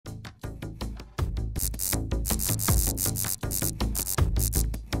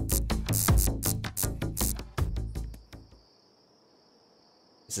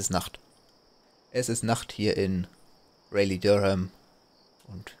Es ist Nacht. Es ist Nacht hier in Raleigh, Durham.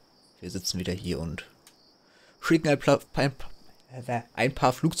 Und wir sitzen wieder hier und schicken ein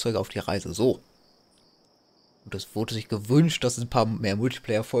paar Flugzeuge auf die Reise. So. Und es wurde sich gewünscht, dass es ein paar mehr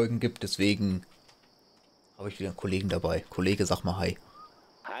Multiplayer-Folgen gibt. Deswegen habe ich wieder einen Kollegen dabei. Kollege, sag mal hi.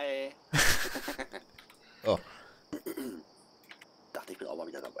 Hi. Oh, Dachte, ich bin auch mal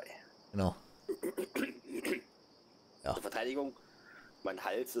wieder dabei. genau. Ja. Zur Verteidigung, mein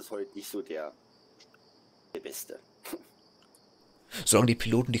Hals ist heute nicht so der beste. Solange die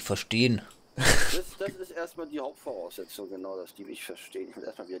Piloten dich verstehen. Das ist erstmal die Hauptvoraussetzung, genau, dass die mich verstehen. Ich muss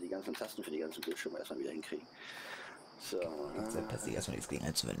erstmal wieder die ganzen Tasten für die ganzen Bildschirme erstmal wieder hinkriegen. So. Jetzt per se erstmal nichts gegen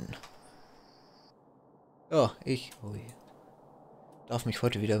einzuwenden. Ja, ich darf mich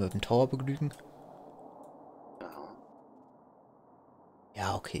heute wieder mit dem Tower begnügen. Ja.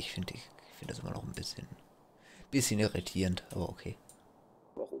 Ja, okay, ich finde das immer noch ein bisschen irritierend, aber okay.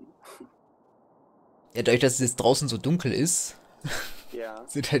 Warum? Ja, dadurch, dass es jetzt draußen so dunkel ist, Ja.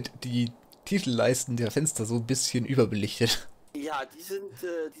 sind halt die Titelleisten der Fenster so ein bisschen überbelichtet. Ja, die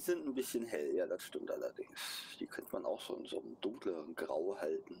sind ein bisschen hell, ja, das stimmt allerdings. Die könnte man auch so in so einem dunkleren Grau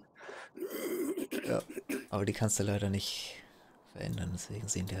halten. Ja, aber die kannst du leider nicht verändern, deswegen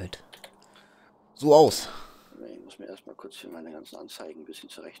sehen die halt so aus. Ich muss mir erstmal kurz hier meine ganzen Anzeigen ein bisschen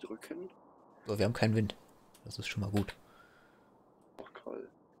zurechtrücken. So, wir haben keinen Wind. Das ist schon mal gut. Auch toll.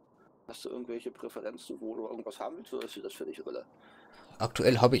 Hast du irgendwelche Präferenzen, wo du irgendwas haben willst, oder ist dir das für dich Rille?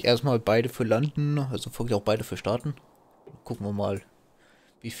 Aktuell habe ich erstmal beide für Landen, also folge ich auch beide für Starten. Gucken wir mal,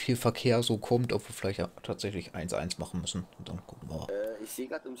 wie viel Verkehr so kommt, ob wir vielleicht ja tatsächlich 1-1 machen müssen. Und dann gucken wir mal. Ich sehe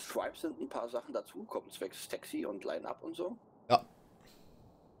gerade im Stripe sind ein paar Sachen dazugekommen, zwecks Taxi und Line-Up und so. Ja.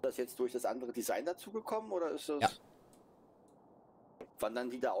 Ist das jetzt durch das andere Design dazugekommen, oder ist das... Ja. Wann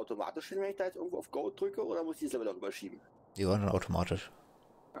dann wieder automatisch hin, wenn ich da jetzt irgendwo auf Go drücke, oder muss ich es selber noch überschieben? Die waren dann automatisch.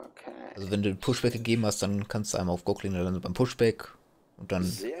 Okay. Also wenn du den Pushback gegeben hast, dann kannst du einmal auf Go klicken, dann beim Pushback und dann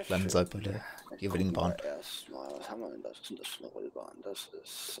Sehr landen sie halt bei der jeweiligen Bahn. Erstmal, was haben wir denn da? Was ist denn das für eine Rollbahn? Das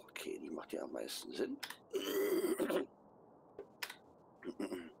ist okay, die macht ja am meisten Sinn.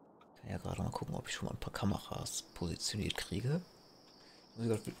 Kann ja gerade mal gucken, ob ich schon mal ein paar Kameras positioniert kriege. Muss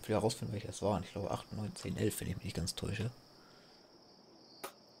ich gerade wieder herausfinden, welche es waren. Ich glaube 8, 9, 10, 11, wenn ich mich nicht ganz täusche.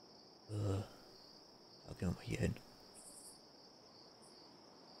 Da gehen wir mal hier hin.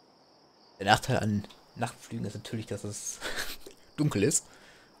 Der Nachteil an Nachtflügen ist natürlich, dass es dunkel ist.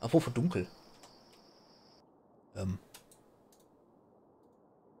 Apropos dunkel. Ich wollte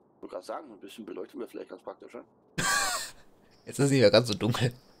gerade sagen, ein bisschen beleuchtet wäre vielleicht ganz praktisch, ne? Jetzt ist es nicht mehr ganz so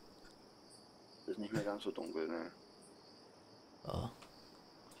dunkel. Ist nicht mehr ganz so dunkel, ne? Ja.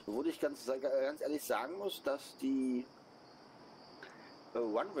 Obwohl ich ganz ehrlich sagen muss, dass die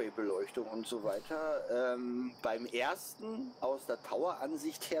One-Way-Beleuchtung und so weiter beim ersten aus der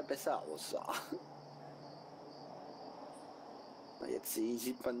Tower-Ansicht her besser aussah. Jetzt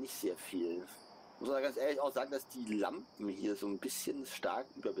sieht man nicht sehr viel. Muss man ganz ehrlich auch sagen, dass die Lampen hier so ein bisschen stark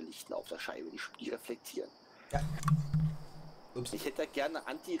überbelichten auf der Scheibe, die reflektieren. Ja. Ups. Ich hätte da gerne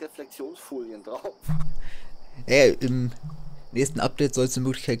Anti-Reflexionsfolien drauf. Im nächsten Update soll es eine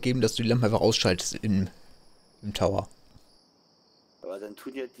Möglichkeit geben, dass du die Lampe einfach ausschaltest im Tower. Aber dann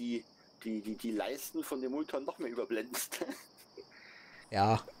tun ja die Leisten von dem Monitor noch mehr überblenden.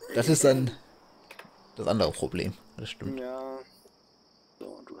 Ja, das ist dann das andere Problem. Das stimmt. Ja.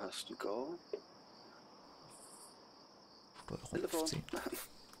 So, du hast ein Go. Steuerung 15.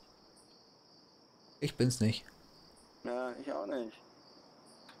 Ich bin's nicht. Ja, ich auch nicht.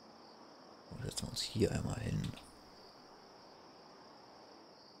 Und setzen wir uns hier einmal hin.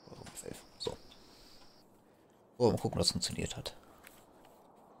 So. Oh, mal gucken, ob das funktioniert hat.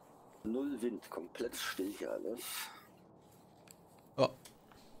 Null Wind, komplett still hier alles. Ja.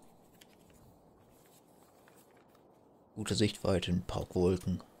 Gute Sichtweite, ein paar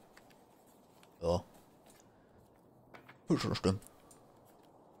Wolken. Ja. Ist schon stimmt.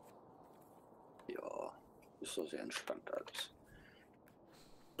 Ja, ist so sehr entspannt alles.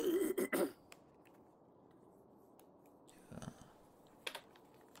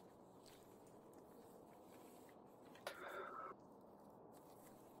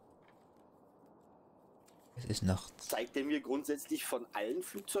 Es ist nachts. Zeigt er mir grundsätzlich von allen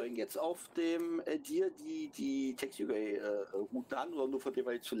Flugzeugen jetzt auf dem dir die Taxiway-Routen an, oder nur von dem,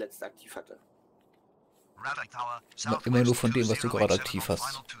 was ich zuletzt aktiv hatte? Immer nur von dem, was du gerade aktiv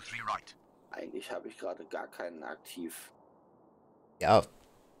hast. Eigentlich habe ich gerade gar keinen aktiv. Ja.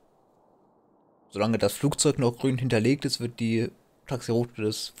 Solange das Flugzeug noch grün hinterlegt ist, wird die Taxiroute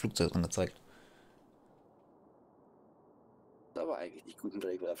des Flugzeugs angezeigt. Das ist aber eigentlich nicht gut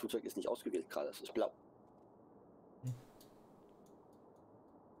hinterlegt, weil das Flugzeug ist nicht ausgewählt gerade, es ist blau.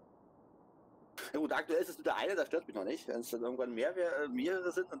 Ja gut, aktuell ist es nur der eine, das stört mich noch nicht. Wenn es dann irgendwann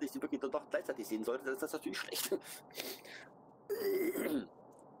mehrere sind und ich die wirklich doch gleichzeitig sehen sollte, dann ist das natürlich schlecht. Wie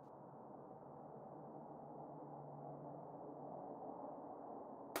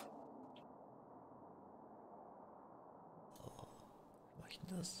mache ich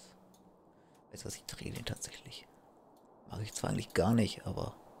denn das? Weißt du was, ich drehe den tatsächlich. Mache ich zwar eigentlich gar nicht,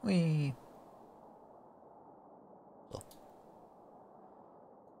 aber... Ui. So.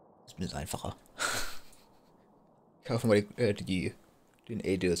 Ist ein bisschen einfacher. Ich habe mal den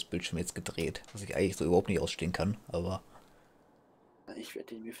ADS-Bildschirm jetzt gedreht, was ich eigentlich so überhaupt nicht ausstehen kann, aber... Ich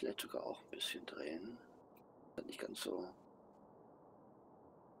werde den mir vielleicht sogar auch ein bisschen drehen. Nicht ganz so...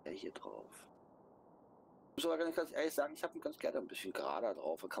 Ja, hier drauf. Ich muss aber ganz ehrlich sagen, ich habe ihn ganz gerne ein bisschen gerader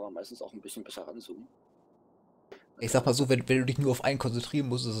drauf. Da kann man meistens auch ein bisschen besser ranzoomen. Ich sag mal so, wenn du dich nur auf einen konzentrieren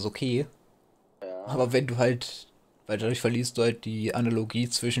musst, ist es okay. Ja. Aber wenn du halt... Weil dadurch verlierst du halt die Analogie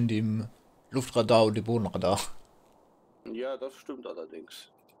zwischen dem Luftradar und dem Bodenradar. Ja, das stimmt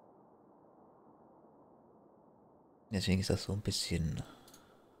allerdings. Deswegen ist das so ein bisschen...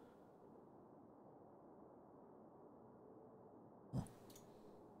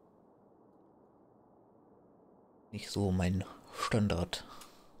 nicht so mein Standard.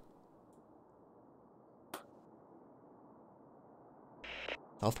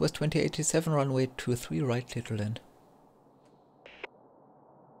 Southwest 2087, runway 23 right, clear to land.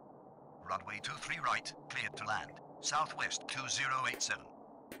 Runway 23 right, cleared to land. Southwest 2087.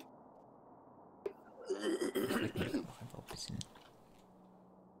 Vielleicht mal die Kamera einfach ein bisschen...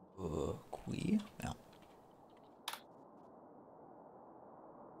 QI? Ja.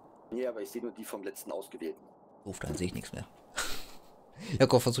 Ja, aber ich sehe nur die vom letzten ausgewählten. Uff, dann sehe ich nichts mehr. Ich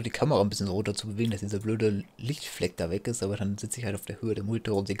habe auch versucht, die Kamera ein bisschen so runter zu bewegen, dass dieser blöde Lichtfleck da weg ist, aber dann sitze ich halt auf der Höhe der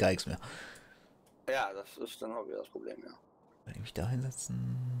Monitor und sehe gar nichts mehr. Ja, das ist dann auch wieder das Problem, ja. Kann ich mich da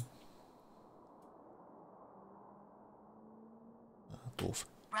hinsetzen? Ah, doof.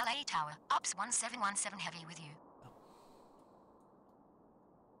 Raleigh Tower, Ops 1717 Heavy with you.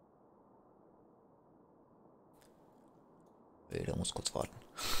 Okay, der muss kurz warten.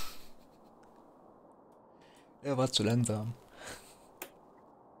 Er war zu langsam.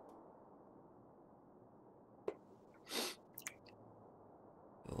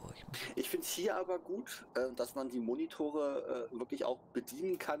 So, Ich finde es hier aber gut, dass man die Monitore wirklich auch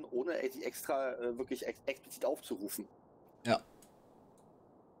bedienen kann, ohne sie extra wirklich explizit aufzurufen. ja.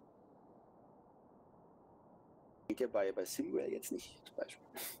 Geht ja bei Simware jetzt nicht, zum Beispiel.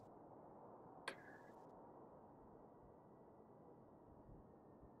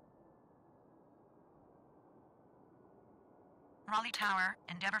 Raleigh Tower,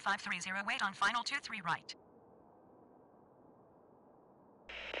 Endeavour 530, wait on final 23 right.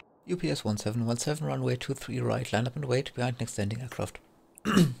 UPS 1717, runway 23 right, line up and wait behind next landing aircraft.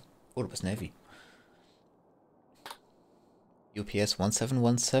 Oh, du bist Navy. UPS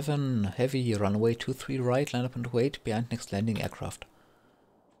 1717, heavy, runway 23 right, line up and wait behind next landing aircraft.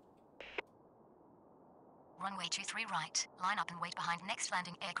 Runway 23 right, line up and wait behind next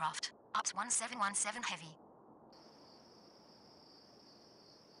landing aircraft. Ops 1717 Heavy.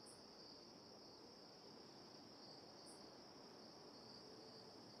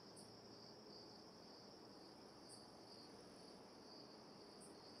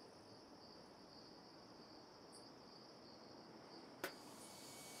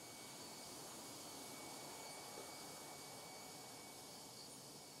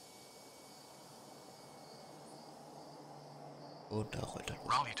 Und da rollt er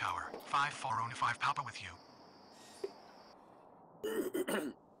los. Raleigh Tower, 5405 Papa with you.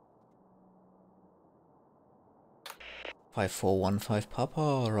 Five 415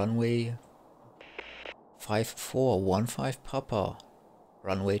 Papa, runway 5415 Papa,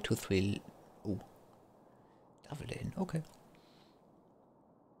 runway 23. Da will er hin, okay.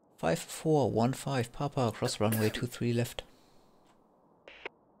 5415 Papa, cross runway 23 left.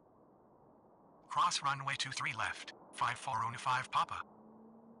 Cross runway 23 left, 5405 Papa.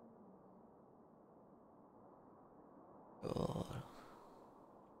 Oh.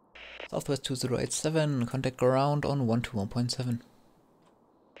 Southwest 2087, contact ground on 121.7.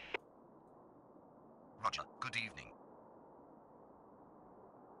 Roger, good evening.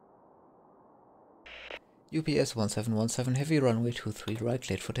 UPS 1717 heavy, runway 23 right,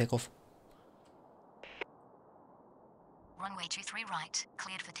 late for takeoff. Runway 23 right,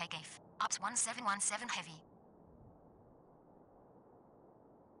 cleared for takeoff. Ops 1717 Heavy.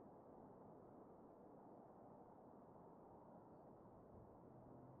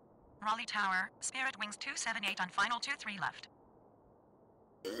 Raleigh Tower, Spirit Wings 278 on final 23 left.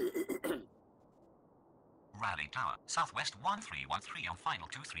 Raleigh Tower, Southwest 1313 on final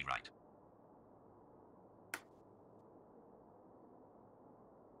 23 right.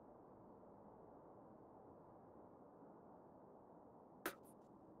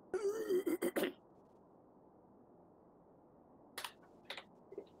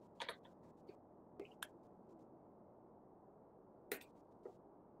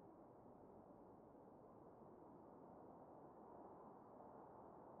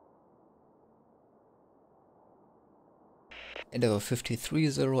 Endeavour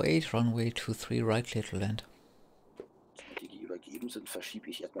 5308, runway 23 right, clear to land. Die, die übergeben sind, verschiebe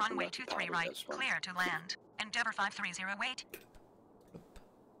ich erstmal. Runway 23 right, clear to land. Endeavour 5308.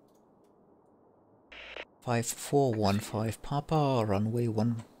 5415 Papa, runway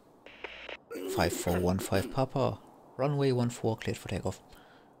 5415 Papa, runway 14 cleared for takeoff.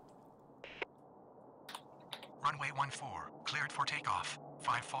 Runway 14, cleared for takeoff.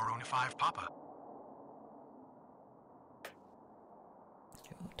 5405 Papa.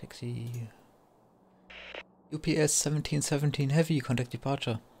 Taxi. UPS 1717 Heavy, contact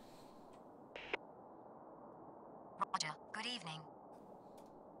departure. Roger, good evening.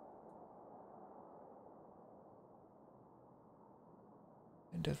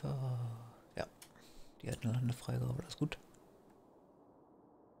 Endeavour. Ja, die hat eine Landefreigabe, das ist gut.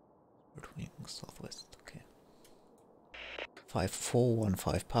 Southwest, okay.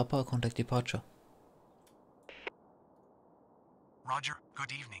 5415 Papa, contact departure. Roger,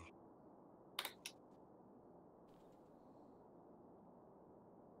 good evening.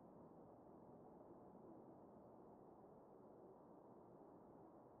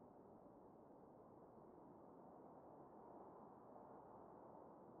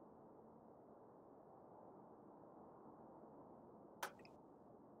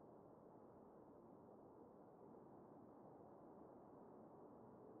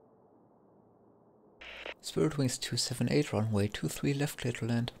 Spirit Wings 278, runway 23 left, clear to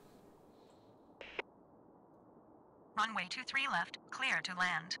land. Runway 23 left, clear to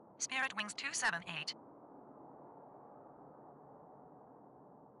land. Spirit Wings 278.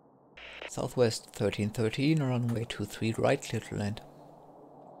 Southwest 1313, runway 23 right, clear to land.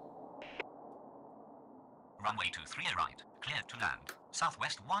 Runway 23 right, cleared to land.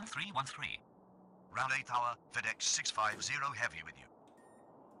 Southwest 1313. Raleigh Tower, FedEx 650 Heavy with you.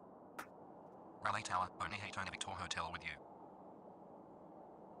 Raleigh Tower, only Hayton Victor Hotel with you.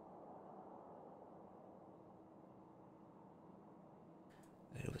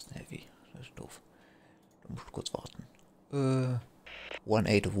 Du bist Heavy, das ist doof. Du musst kurz warten.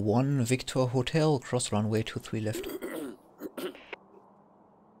 181 Victor Hotel, cross runway 23 left.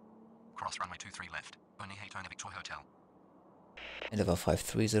 Cross runway 23 left, only Hayton Victor Hotel. Endeavour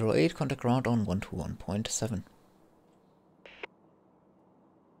 5308, contact ground on 121.7.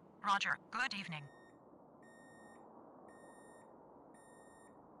 Roger, good evening.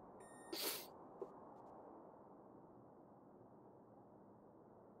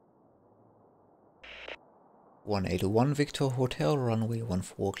 (181) Victor Hotel, runway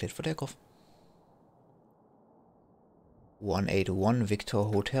 14 cleared for takeoff. 181 Victor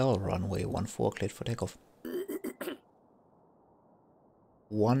Hotel, runway 14 cleared for takeoff.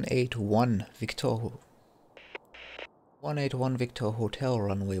 181 Victor 181 Victor Hotel,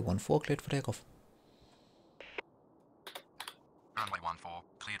 runway 14 cleared for takeoff. Runway 14,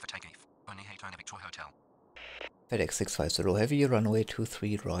 cleared for takeoff. Only Hayton Victor Hotel. FedEx 650 Heavy, runway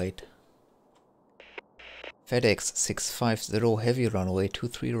 23 right. FedEx 650 Heavy, runway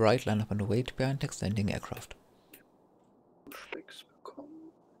 23 right, line up and wait behind next landing aircraft. Specks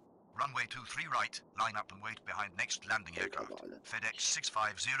bekommen. Runway 23 right, line up and wait behind next landing aircraft. FedEx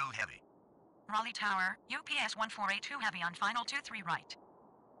 650 Heavy. Raleigh Tower, UPS 1482 Heavy on final 23 right.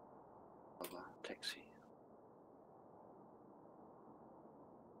 Aber Taxi.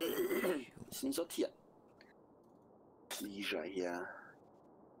 Bisschen sortieren. Leisure hier.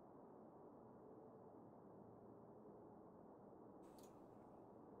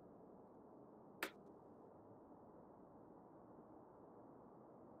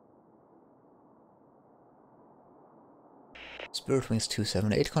 Spirit Wings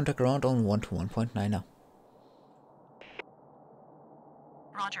 278, contact ground on 121.9er.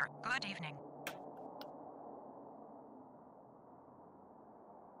 Roger, good evening.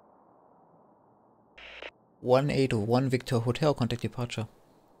 (181 Victor Hotel, contact departure.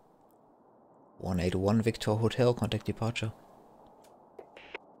 181 Victor Hotel, contact departure.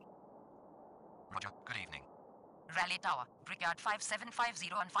 Roger, good evening. Raleigh Tower, Brigade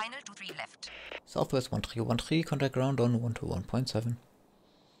 5750 on final 23 left. Southwest 1313, contact ground on 121.7.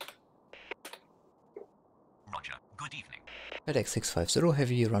 Roger, good evening. FedEx 650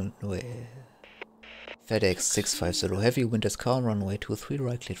 Heavy, runway. FedEx 650 Heavy, wind is calm, runway 23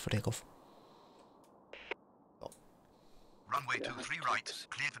 right, cleared for takeoff. Runway 23 right,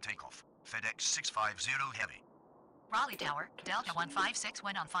 cleared for takeoff. FedEx 650 Heavy. Raleigh Tower, Delta 156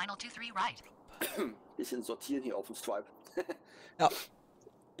 went on final 23 right. Bisschen sortieren hier auf dem Stripe. Ja.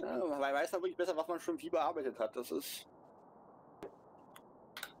 Ja, man weiß dann wirklich besser, was man schon wie bearbeitet hat. Das ist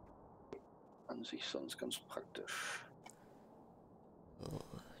an sich sonst ganz praktisch. So,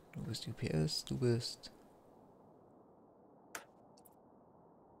 du bist UPS, du bist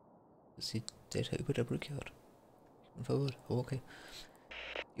Ist die Data über der Brickyard? Ich bin verwirrt, aber okay.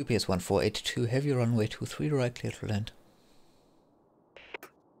 UPS 1482 Heavy, Runway 23 right, clear to land.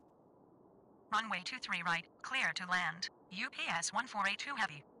 Runway 23 right, clear to land. UPS 1482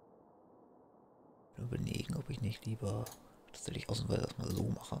 Heavy. Überlegen, ob ich nicht lieber tatsächlich ausnahmsweise das mal so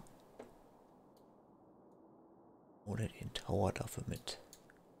mache. Oder den Tower dafür mit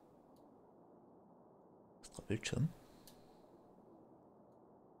extra Bildschirm.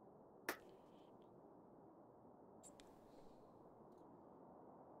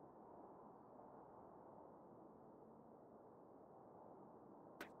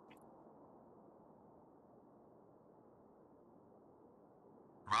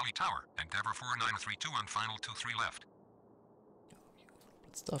 Raleigh Tower, Endeavour 4932 on final 23 left.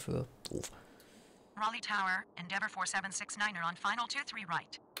 Platz dafür. Doof. Raleigh Tower, Endeavour 4769er on final 23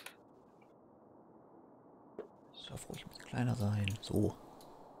 right. Das darf ruhig ein bisschen kleiner sein. So.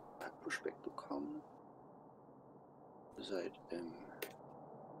 Pushback bekommen. Ihr seid im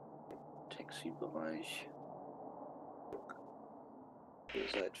Taxi-Bereich. Ihr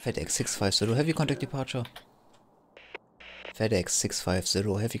seid FedEx 650 Heavy Contact Departure. FedEx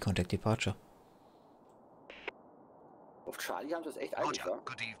 650 Heavy Contact Departure. auf Charlie haben sie das echt eilig, Roger, ja?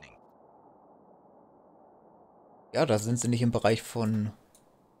 good evening. Ja, da sind sie nicht im Bereich vom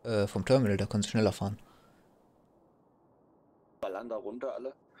Terminal, da können sie schneller fahren. Ballern da runter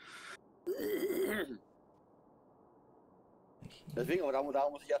alle. Deswegen, aber da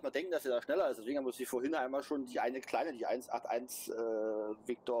muss ich erstmal denken, dass er da schneller ist. Deswegen muss ich vorhin einmal schon die eine kleine, die 181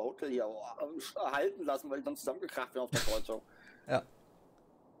 Victor Hotel hier halten lassen, weil die dann zusammengekracht werden auf der Kreuzung. Ja.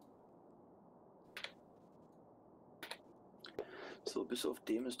 So, bis auf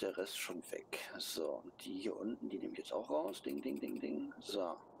dem ist der Rest schon weg. So, und die hier unten, die nehme ich jetzt auch raus. Ding, ding, ding, ding.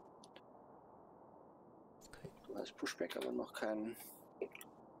 So. Okay. Du hast Pushback, aber noch keinen.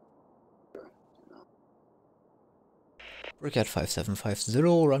 Ja, genau. Brickyard 5750,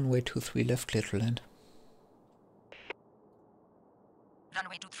 Runway 23 left, clear to land.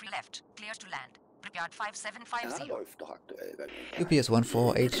 Runway 23 left, clear to land. Brickyard Ja, 5750. läuft doch aktuell bei mir. UPS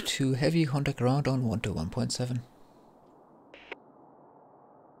 1482 Heavy, contact ground on 1 to 1.7.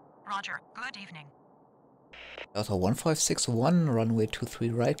 Roger, good evening. Delta 1561, runway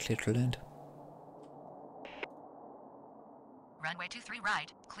 23 right, clear to land. Runway 23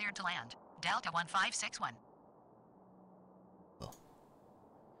 right, clear to land. Delta 1561.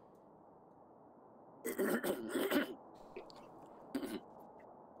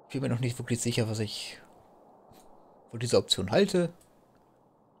 Ich bin mir noch nicht wirklich sicher, was ich von dieser Option halte.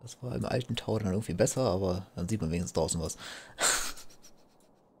 Das war im alten Tower dann irgendwie besser, aber dann sieht man wenigstens draußen was.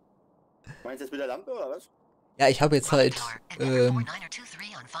 Meinst du jetzt mit der Lampe oder was? Ja, ich habe jetzt halt,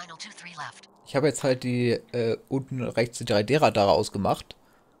 die unten rechts die 3D-Radare ausgemacht.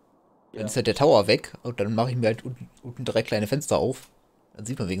 Dann ist halt der Tower weg und dann mache ich mir halt unten direkt kleine Fenster auf. Dann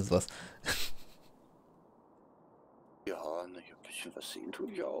sieht man wenigstens was. Ja, ne, ein bisschen was sehen tue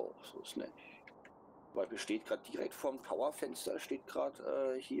ich auch. So ist nicht. Weil wir steht gerade direkt vorm Towerfenster, steht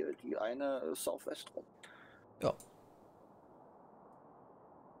gerade hier die eine Southwest rum. Ja.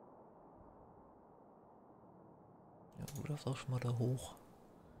 Ja, du darfst auch schon mal da hoch.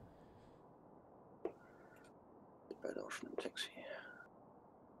 Sind beide auch schon im Taxi.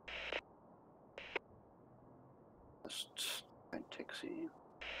 Das ist ein Taxi.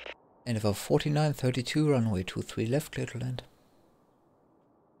 Endeavour 4932, runway 23 left, clear to land.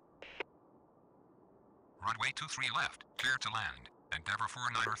 Runway 23 left, clear to land. Endeavour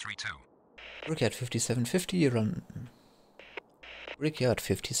 4932. Brickyard 5750, Brickyard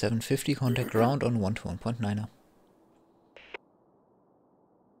 5750, contact ground on 1 to 1.9er.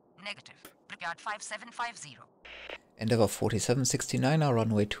 Negative. Brickyard 5750. Endeavour 4769er,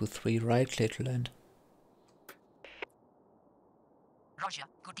 runway 23 right, clear to land. Roger,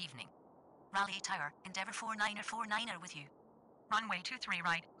 good evening. Raleigh Tower, Endeavour 4949er with you. Runway 23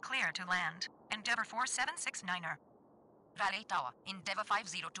 right, clear to land. Endeavour 4769er. Raleigh Tower, Endeavour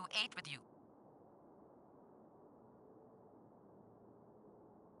 5028 with you.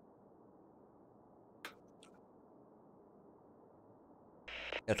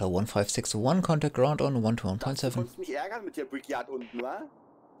 Delta 1561, contact ground on 1 to Du 1.7. konntest mich ärgern mit der Brickyard unten, wa?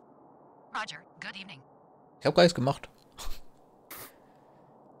 Roger, good evening. Ich habe gar nichts gemacht.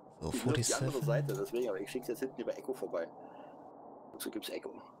 So, Ich bin auf die andere 47. Seite, deswegen, aber ich schick's jetzt hinten über Echo vorbei. Wozu gibt's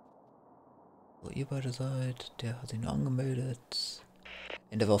Echo? Wo ihr beide seid, der hat sich nur angemeldet.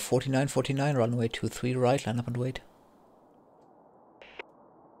 Endeavour 4949, runway 23 right, line up and wait.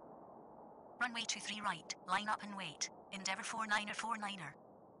 Runway 23 right, line up and wait. Endeavour 4949er.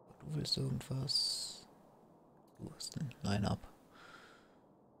 Du willst irgendwas. Du hast ein Line-Up.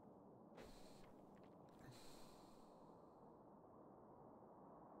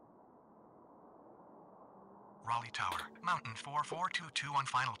 Raleigh Tower, Mountain 4422 on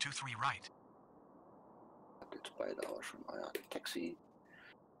final 23 right. Hab jetzt beide aber schon. Ah ja, Taxi.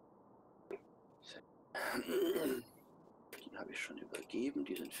 Die habe ich schon übergeben.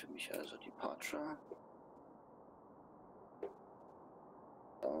 Die sind für mich also Departure.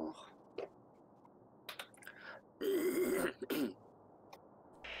 Auch.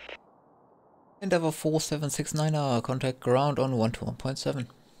 Endeavour 4769er, contact ground on 121.7.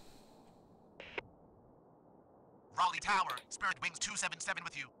 Raleigh Tower, Spirit Wings 277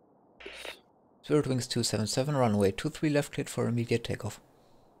 with you. Spirit Wings 277, runway 23 left, cleared for immediate takeoff.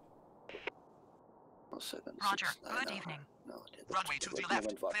 Roger, good evening. Runway 23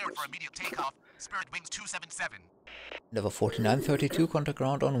 left, cleared for immediate takeoff. Spirit Wings 277. Endeavour 4932, contact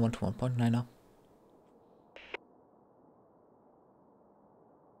ground on 121.9er.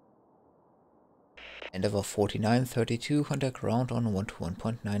 Endeavour 4932, contact ground on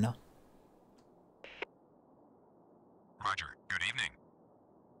 121.9er. Roger, good evening.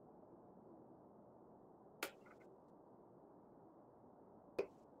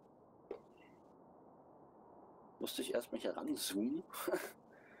 Musste ich erst mal hier ranzoomen.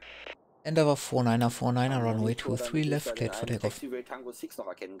 Endeavour 4949er, runway 23 left, cleared for takeoff. Taxiway Tango 6 noch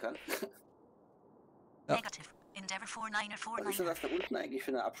erkennen kann. Ja. Negative. Endeavour Was ist denn 4949er. das da unten eigentlich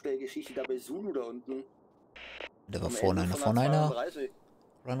für eine Abstellgeschichte da bei Zulu da unten? Endeavour Am Ende von der 4949er, 32.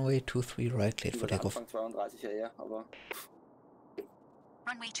 runway 23 right, cleared for Oder takeoff. Anfang 32 ja, aber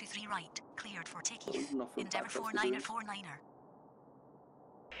Runway 23 right, cleared for takeoff. unten noch für Endeavour Parkplatz 4949er.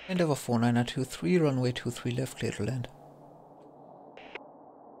 Endeavour 4923, runway 23 left, cleared to land.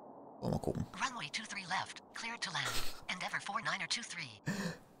 So, mal gucken. Runway 23 left, cleared to land. Endeavour 4923.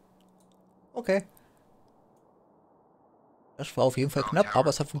 Okay. Das war auf jeden Fall knapp,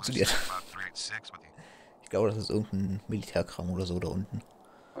 aber es hat funktioniert. Ich glaube, das ist irgendein Militärkram oder so da unten.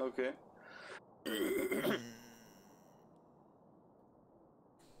 Okay.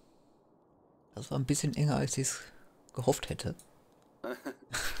 Das war ein bisschen enger, als ich es gehofft hätte.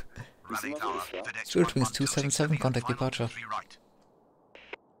 Raleigh Tower, FedEx Spirit Wings 277, contact departure.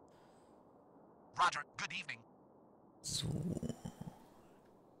 Roger, good evening. So.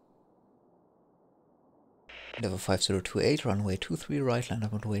 Endeavour 5028, runway 23 right, line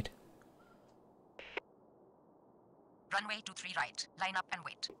up and wait. Runway 23 right, line up and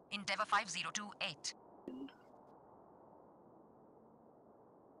wait. Endeavour 5028.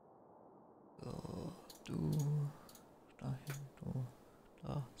 So, du, dahin, du,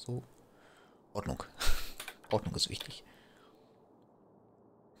 da, so. Ordnung. Ordnung ist wichtig.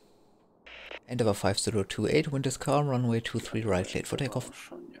 Endeavour 5028, wind is calm, runway 23 right, cleared for takeoff.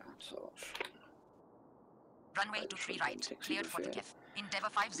 Schon, ja, so schon. Runway 23 right, cleared for takeoff. Endeavour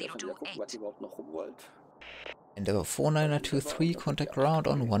Gucken, was 5028. ihr überhaupt noch rum wollt. Endeavour 4923, contact ground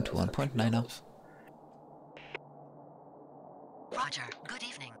on 121.9er. Roger, good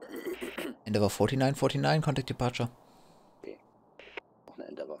evening. Endeavour 4949, contact departure. Noch eine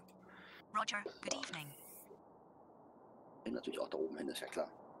Endeavour. Roger, good evening. Und natürlich auch da oben hin, ist ja klar.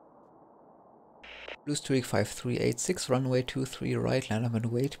 Blue Streak 5386, runway 23 right, line up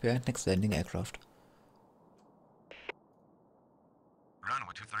and wait behind next landing aircraft.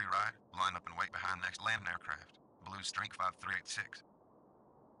 Runway 23 right, line up and wait behind next landing aircraft. Blue Streak 5386.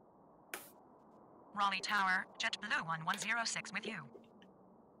 Raleigh Tower, JetBlue 1106 with you.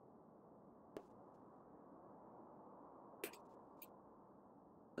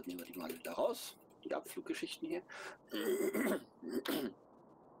 Dann nehmen wir die mal wieder raus. Die Abfluggeschichten hier.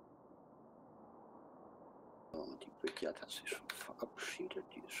 So, die Verkehr hat sich schon verabschiedet.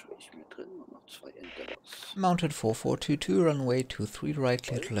 Die ist schon nicht mehr drin. Und noch zwei Endeavours. Mounted 4422, runway 23 right,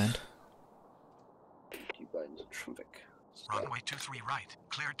 clear to land. Die beiden sind schon weg. So. Runway 23 right,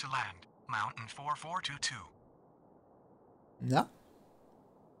 cleared to land. Mountain 4422. Na?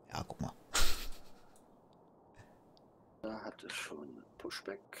 Ja, guck mal. Da hat es schon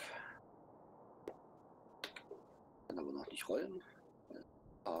Pushback. Kann aber noch nicht rollen.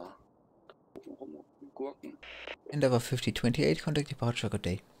 Gurken. Endeavour 5028, contact departure, good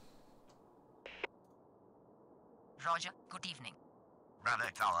day. Roger, good evening.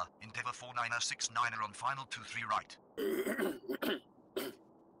 Raleigh Tower, Endeavour 4969 on final 23 right.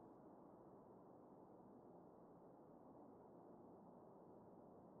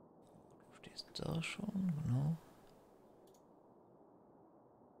 Du stehst da schon, genau.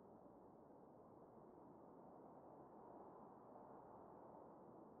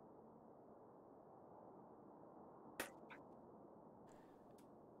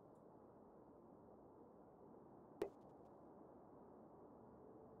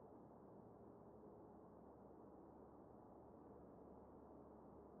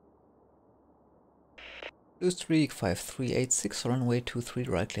 Blue Streak 5386, runway 23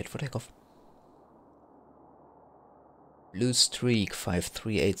 right, cleared for takeoff. Blue Streak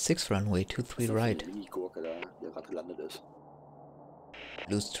 5386, runway 23 right. Mini-Gurke da, die gerade gelandet ist.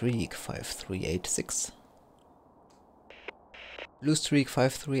 Blue Streak 5386. Blue Streak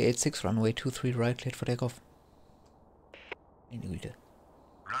 5386, runway 23 right, cleared for takeoff. Meine Güte.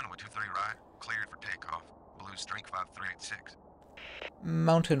 Runway 23 right, cleared for takeoff. Blue Streak 5386.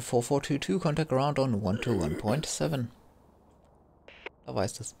 Mountain 4422, contact ground on 121.7. Da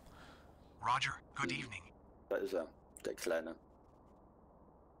weiß das. Roger, good evening. Da ist er, der Kleine.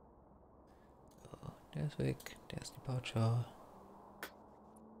 So, der ist weg, der ist Departure.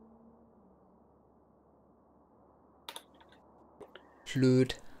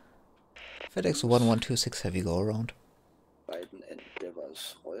 Blöd. FedEx 1126 Heavy go around. Beiden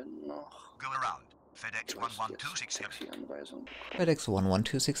Endeavors rollen noch. Go around. FedEx 1126 Heavy. Taxi-Anweisung. FedEx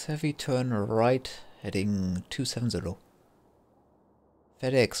 1126 Heavy, turn right, heading 270.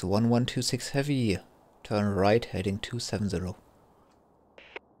 FedEx 1126 Heavy, turn right, heading 270.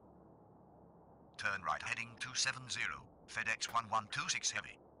 Turn right, heading 270. FedEx 1126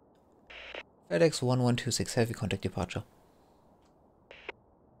 Heavy. FedEx 1126 Heavy, contact departure.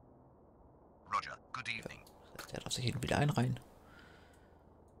 Roger, good evening. Der darf sich hin und wieder einreihen.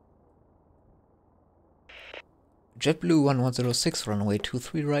 JetBlue 1106, runway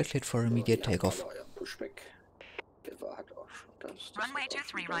 23 right, cleared for immediate takeoff. Pushback. Der war hat auch schon das. Runway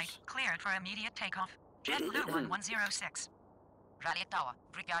 23 right, cleared for immediate takeoff. JetBlue 1106. Raleigh Tower,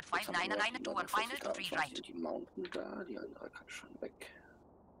 Brigade 5992 and final to 3 right. Die Mountain da, die andere kann schon weg.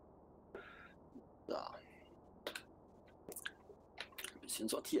 Da. Ein bisschen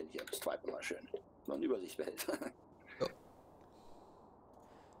sortieren hier, das treibt mal schön. Noch eine Übersicht behält.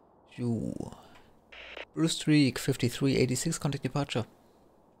 Jo. Blue Streak 5386, contact departure.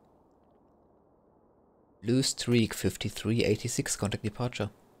 Blue Streak 5386, contact departure.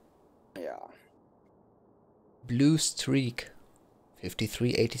 Ja. Blue Streak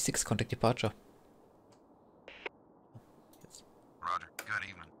 5386, contact departure. Roger, good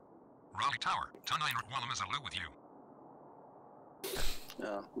evening. Raleigh Tower, Tunnel Willkommen is with you.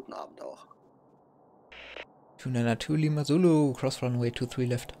 Ja, guten Abend auch. 292 Lima Zulu, cross runway 23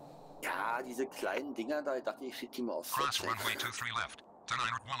 left. Ja, diese kleinen Dinger da, ich dachte, ich schicke die mal auf. Cross runway 23 left. Tunnel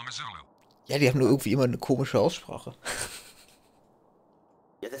Willkommen is Ja, die haben nur irgendwie immer eine komische Aussprache.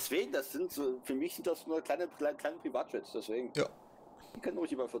 Ja, deswegen, das sind so, für mich sind das nur kleine Privatjets, deswegen. Ja. Die können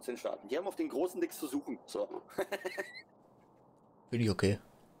ruhig über 14 starten. Die haben auf den großen nichts zu suchen. So. Finde ich okay.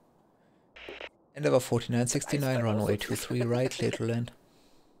 Endeavour 4969, runway 23 right, clear to land.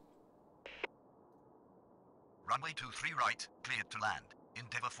 Runway 23 right, cleared to land.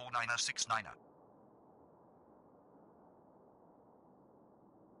 Endeavour 4969.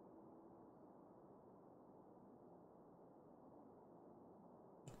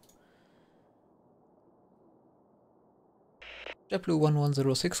 JetBlue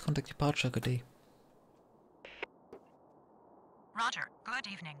 1106, contact departure, good day. Roger, good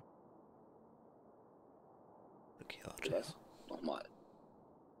evening. Verkehr. Das nochmal.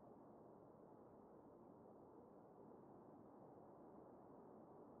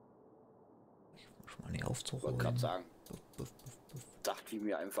 Ich muss schon mal nicht Ich wollte aufzuholen. gerade sagen, sagt wie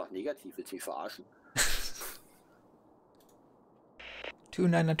mir einfach negativ, willst du mich verarschen?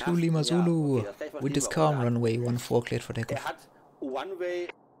 292 Lima Zulu, okay, das gleich wind is verstehen wir, calm, aber runway 14 cleared for Er takeoff. hat One-Way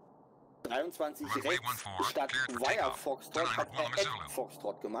 23 Runway rechts 14, statt cleared for Wire takeoff. Foxtrot, hat Tunnel er Willkommen Ed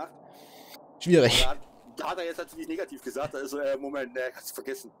Foxtrot gemacht. Schwierig. Da hat er jetzt natürlich negativ gesagt, da ist so, Moment, ne, kannst du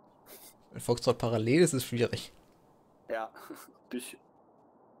vergessen. Wenn Foxtrot parallel ist, ist schwierig. Ja, bisschen.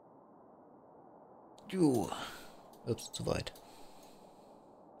 Jo. Ups, zu weit.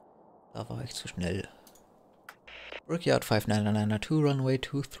 Da war ich zu schnell. Verkehr 5992, runway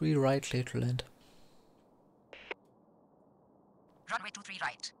 23 right, clear to land. Runway 23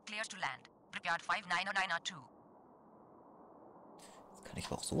 right, clear to land. Brigade 5992. Jetzt kann ich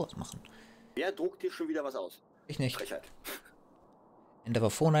aber auch sowas machen. Wer druckt dir schon wieder was aus? Ich nicht. Frechheit.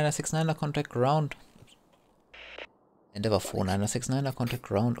 Endeavour 4969, contact ground. Endeavour 4969, contact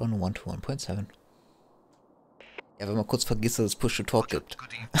ground on 121.7. Ja, wenn man kurz vergisst, dass es Push-to-Talk gibt.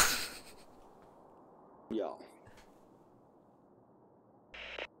 Good evening. Ja.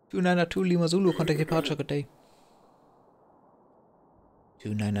 292 Lima Zulu, contact departure, good day.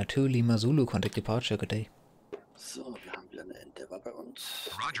 292 Lima Zulu, contact departure, good day. So, wir haben wieder eine Endeavour bei uns.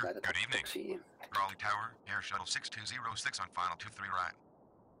 Roger, Leider good das evening. Taxi. Raleigh Tower, Air Shuttle 6206 on final 23 right.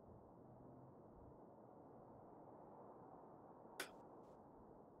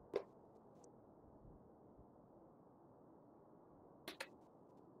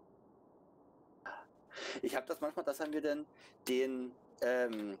 Ich habe das manchmal, dass er mir dann den,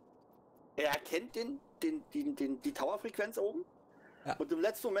 er erkennt die Tower-Frequenz oben. Ja. Und im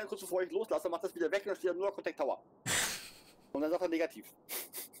letzten Moment, kurz bevor ich loslasse, macht das wieder weg und dann steht da nur Contact Tower. Und dann sagt er negativ.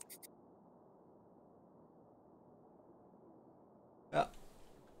 Ja.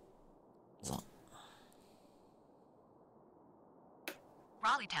 So.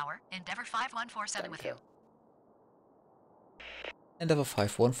 Raleigh Tower, Endeavour 5147 with you. Endeavour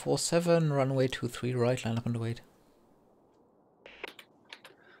 5147, runway 23 right, line up and wait.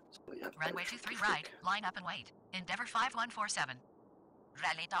 So, ja, Runway 23 right, line up and wait. Endeavour 5147.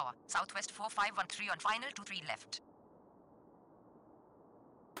 Raleigh Tower, Southwest 4513 on final 23 left.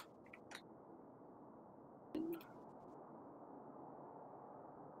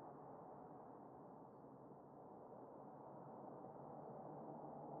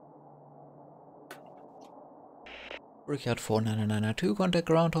 Verkehr 49992, contact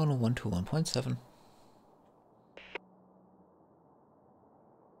ground on 121.7.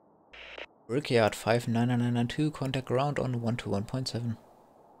 Verkehr 59992, contact ground on 121.7.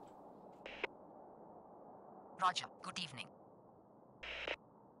 Roger, good evening.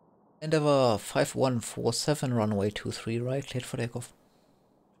 Endeavour 5147, runway 23 right, cleared for takeoff.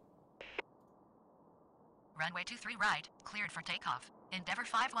 Runway 23 right, cleared for takeoff. Endeavour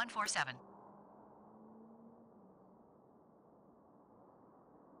 5147.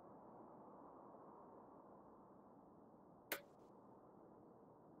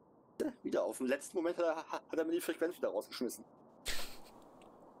 wieder auf dem letzten Moment hat er mir die Frequenz wieder rausgeschmissen.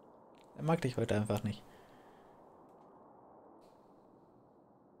 Er mag dich heute einfach nicht.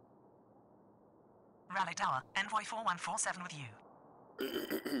 Raleigh Tower, Envoy 4147 with you.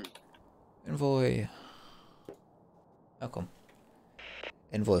 Envoy. Ja, komm.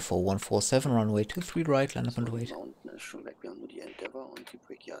 Envoy 4147, runway 23 right, line up and wait. Da unten ist schon weg, wir haben nur die Endeavour und die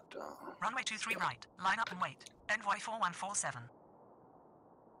Brickyard da. Runway 23 right, line up and wait. Envoy 4147.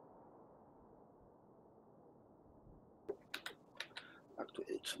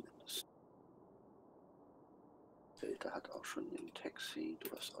 Aktuell zumindest. Delta hat auch schon den Taxi,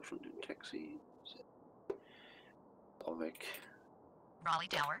 du hast auch schon den Taxi. Auch weg. Raleigh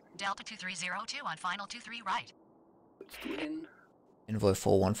Tower, Delta 2302 on final 23 right. Willst du hin? Envoy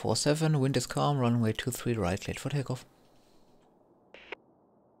 4147, wind is calm, runway 23 right, cleared for takeoff.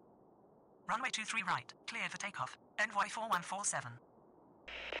 Runway 23 right, cleared for takeoff. Envoy 4147.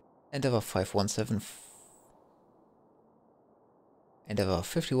 Endeavour 517. Endeavour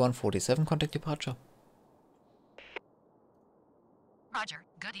 5147, contact departure. Roger,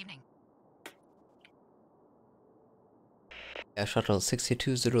 good evening. Air Shuttle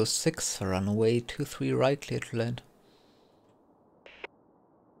 6206, runway 23 right, cleared to land.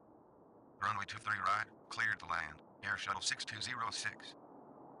 Runway 23 right, cleared to land. Air Shuttle 6206.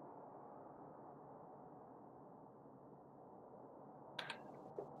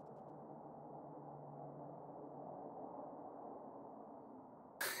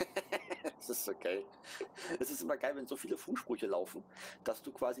 Das ist so geil. Es ist immer geil, wenn so viele Funksprüche laufen, dass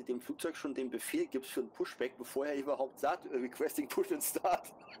du quasi dem Flugzeug schon den Befehl gibst für einen Pushback, bevor er überhaupt sagt, requesting push and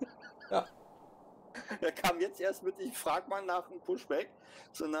start. Ja. Er kam jetzt erst mit, ich frag mal nach einem Pushback,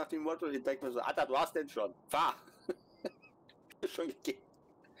 so nach dem Motto, ich denke mir so, Alter, du hast den schon, fahr! Ist schon gegeben.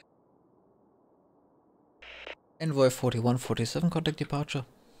 Envoy 4147, contact departure.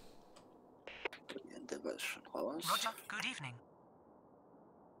 Die Endeavour ist schon raus. Roger, good evening.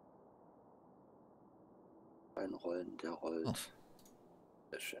 Ein Rollen, der rollt. Oh.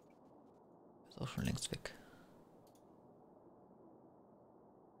 Sehr schön. Ist auch schon längst weg.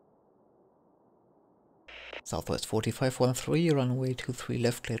 Southwest 4513, runway 23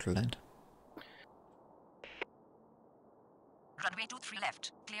 left, clear to land. Runway 23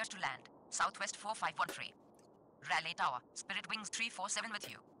 left, clear to land. Southwest 4513. Raleigh Tower, Spirit Wings 347 with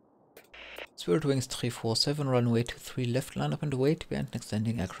you. Spirit Wings 347, runway 23 left, line up and wait behind next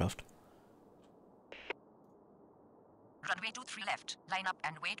landing aircraft. Runway 23 left, line up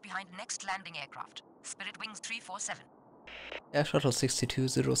and wait behind next landing aircraft. Spirit Wings 347. Air Shuttle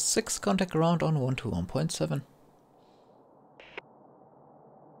 6206, contact ground on 121.7.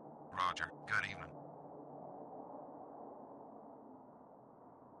 Roger, good evening.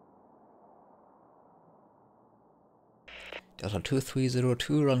 Delta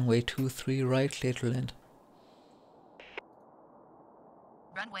 2302, runway 23 right, clear to land.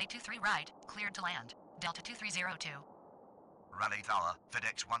 Runway 23 right, cleared to land. Delta 2302. Raleigh Tower,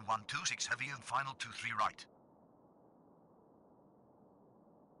 FedEx 1126 heavy and final 23 right.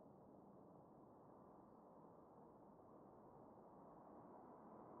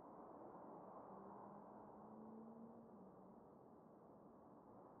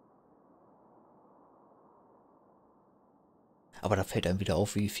 Aber da fällt einem wieder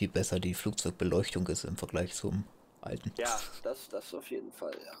auf, wie viel besser die Flugzeugbeleuchtung ist im Vergleich zum alten. Ja, das auf jeden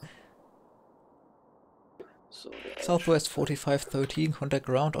Fall, ja. So, der Southwest 4513, contact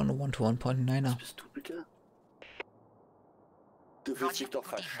ground on a 121.9er. Was bist du bitte? Du willst dich doch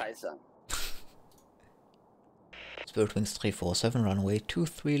verscheißern. Spirit Wings 347, runway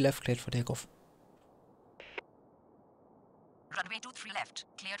 23 left, cleared for takeoff. Runway 23 left,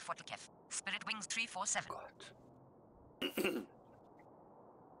 cleared for takeoff. Spirit Wings 347. Gott.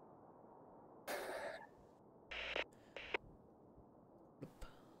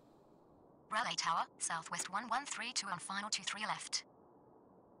 Raleigh Tower, Southwest 1132 on final 23 left.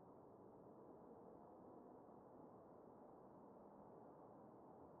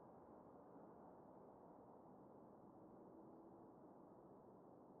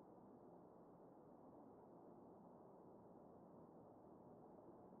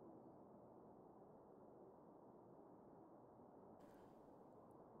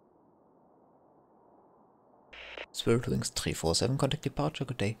 Spirit Wings 347, contact departure,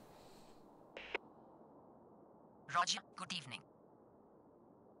 good day. Roger, good evening.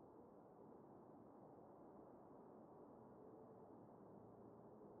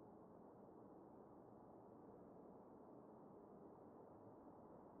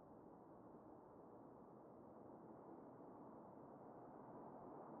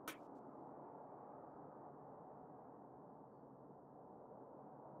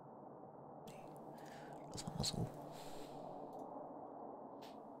 Das war mal so.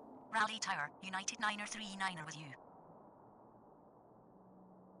 Raleigh Tower, United 939er with you.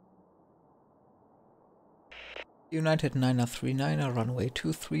 United 939er, runway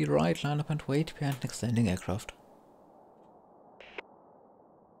 23 right, line up and wait behind next landing aircraft.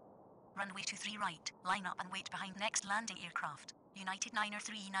 Runway 23 right, line up and wait behind next landing aircraft. United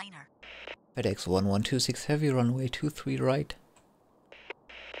 939er. FedEx 1126 Heavy, runway 23 right.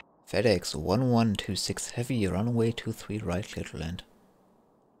 FedEx 1126 Heavy, runway 23 right, clear to land.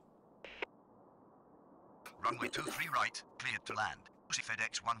 Runway 23 right, cleared to land.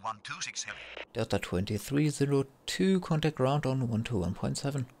 FedEx 1126 Heavy. Delta 2302, contact ground on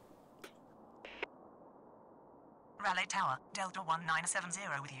 121.7. Raleigh Tower, Delta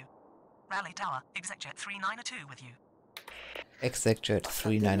 1970 with you. Raleigh Tower, ExecJet 392 with you. ExecJet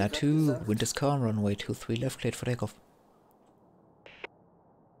 392, wind is calm, runway 23 left, cleared for takeoff.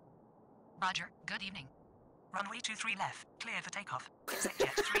 Roger, good evening. Runway 23 left, cleared for takeoff.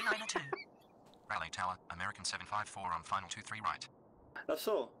 ExecJet 392. Raleigh Tower, American 754 on final 23 right. Ach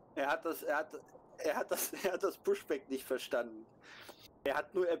so, er hat das Pushback nicht verstanden. Er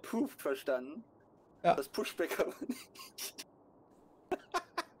hat nur approved verstanden. Ja. Das Pushback aber nicht.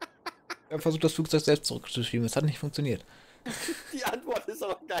 Er versucht das Flugzeug selbst zurückzuschieben, es hat nicht funktioniert. Die Antwort ist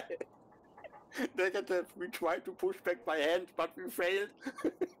aber geil. Negative, we tried to push back by hand, but we failed.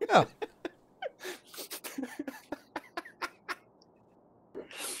 Ja.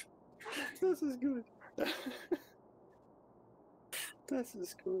 Das ist gut. Das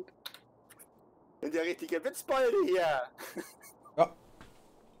ist gut. Und der richtige Witzbolde hier. Ja.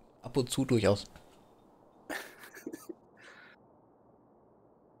 Ab und zu durchaus.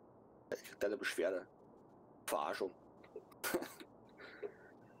 Ich krieg deine Beschwerde. Verarschung.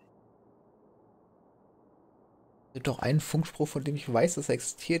 Es gibt doch einen Funkspruch, von dem ich weiß, dass er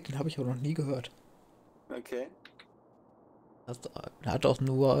existiert, den habe ich aber noch nie gehört. Okay. Er hat auch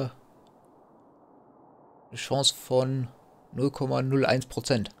nur eine Chance von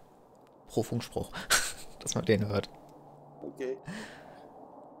 0,01% pro Funkspruch, dass man den hört. Okay.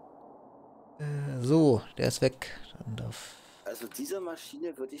 So, der ist weg. Dann darf... Also diese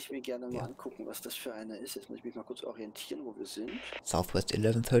Maschine würde ich mir gerne mal angucken, was das für eine ist. Jetzt muss ich mich mal kurz orientieren, wo wir sind. Southwest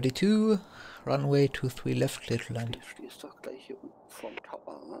 1132, runway 23 left, clear to land. Du stehst doch gleich hier unten vorm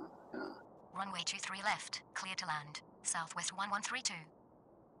Tower, ne? Ja. Runway 23 left, clear to land. Southwest 1132.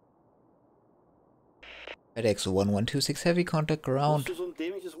 FedEx 1126 Heavy, contact ground. Musst du so ein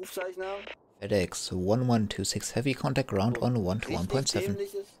dämliches Rufzeichen haben? FedEx 1126 Heavy, contact ground on 1 to Richtig 1.7.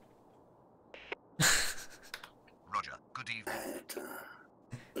 dämliches? Roger, good evening. Alter.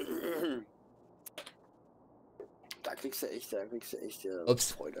 Da kriegst du echt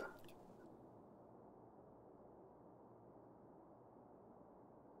Ups. Freude.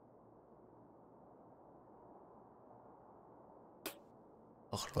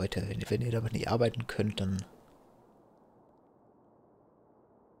 Ach Leute, wenn ihr damit nicht arbeiten könnt, dann...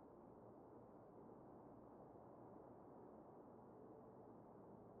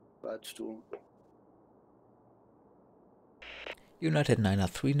 Quatsch, du. United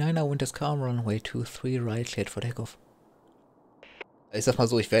 939er, wind is calm, runway 23 right, cleared for takeoff. Ich sag mal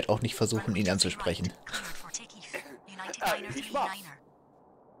so, ich werde auch nicht versuchen, ihn anzusprechen. Ich mach's.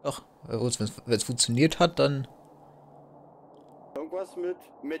 Ach, wenn es funktioniert hat, dann... Irgendwas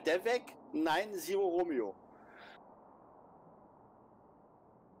mit der weg? Nein, Zero Romeo.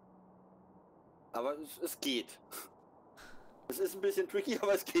 Aber es geht. Es ist ein bisschen tricky,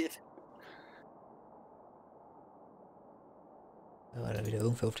 aber es geht. Ja, weil da wieder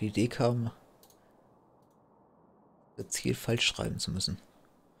irgendwer auf die Idee kam, gezielt falsch schreiben zu müssen.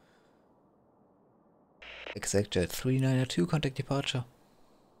 ExactJet 392, Contact Departure.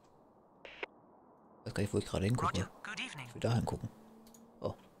 Ich weiß gar nicht, wo ich gerade hingucke. Roger, good evening. Ich will da hingucken.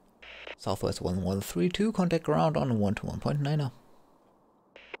 Oh. Southwest 1132, Contact Ground on 121.9er.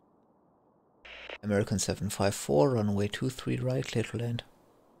 American 754, runway 23 right, clear to land.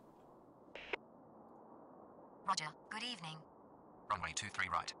 Roger, good evening. Runway 23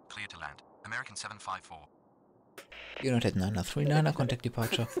 right, clear to land. American 754. United 939er, Contact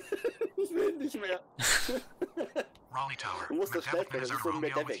Departure. Ich will nicht mehr. Raleigh Tower. Du musst das schnell Medevic das ist so ein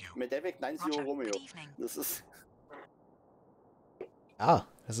Medevec 9 Zero Roger, Romeo. good evening. Das ist... Ah,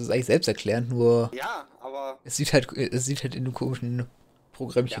 das ist eigentlich selbsterklärend, nur Ja, aber... es sieht halt in einem komischen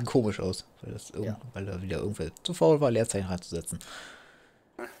Programmchen komisch aus, weil da wieder irgendwer zu faul war, Leerzeichen reinzusetzen.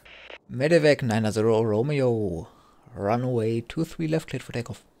 Medevac 90 Romeo, runway 23 left, cleared for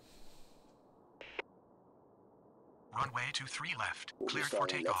takeoff. Runway 23 left, Wo cleared ist da for ein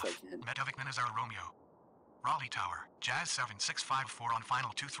takeoff. Leerzeichen hin? Medevic 90 Romeo. Raleigh Tower, Jazz 7654 on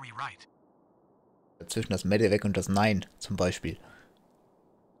final 23 right. Dazwischen das Medevac und das Nein, zum Beispiel.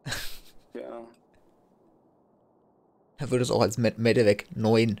 Ja. Da würde es auch als Medevac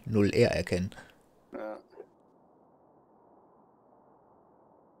 90R erkennen. Ja.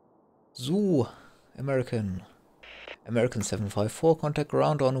 So, American 754, contact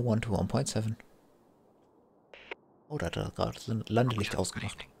ground on 121.7. Oh, da hat er gerade so ein Landelicht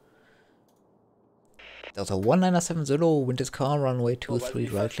ausgemacht. Delta 1970, wind is car, runway So, weil 23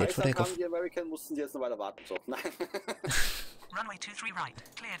 die right, late for verscheißert takeoff. haben, die American, mussten sie jetzt eine Weile warten. So, nein. Runway 23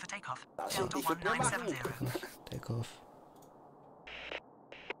 right, cleared for takeoff. Das Delta ich würde nur machen. 1970. Takeoff.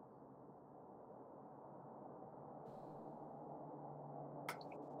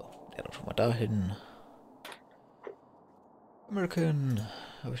 So, der doch schon mal dahin. American.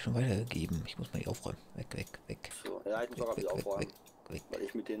 Habe ich schon weitergegeben. Ich muss mal hier aufräumen. Weg. So, ja, ich muss auch wieder aufräumen. Weg. Weil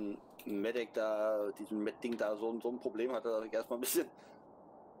ich mit dem Medec da, diesem Med-Ding da so ein Problem hatte, dass ich erstmal ein bisschen...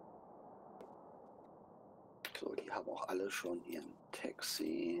 So, die haben auch alle schon ihren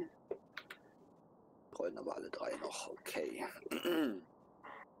Taxi. Rollen aber alle drei noch, okay.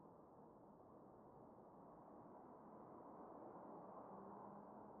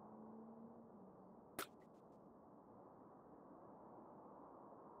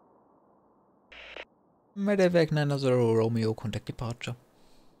 Medevac 90 Romeo, contact departure.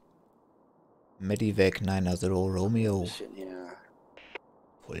 Medevac 90 Romeo. Bisschen hier.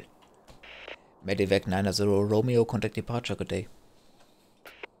 Voll. Medevac 90 Romeo, contact departure, good day.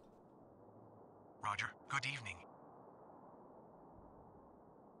 Roger, good evening.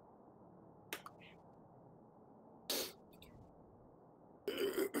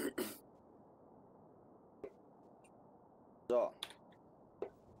 So.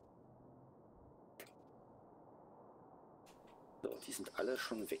 So, die sind alle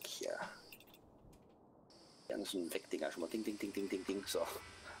schon weg hier. Die ganzen Wegdinger schon mal ding. So,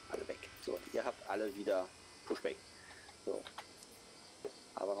 alle weg. So, ihr habt alle wieder Pushback. So.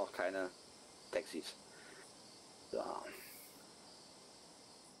 Aber noch keine Taxis. So.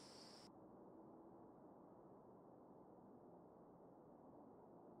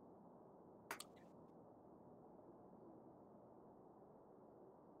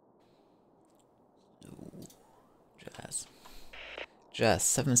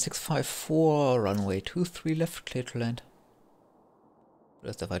 Jazz 7654, runway 23 left, clear to land.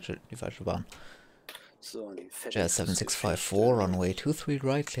 Das ist die falsche Bahn. So, die fette Jazz 7654, runway 23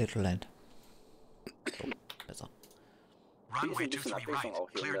 right, clear to land. So, besser. Runway Hier ist ein bisschen 23 right, Abwechslung auch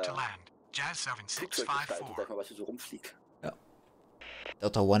hier in cleared to der land. Jazz Flugzeuggestaltung, 7654. sag mal, was hier so rumfliegt.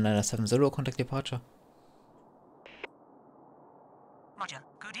 Delta 1970, contact departure. Roger,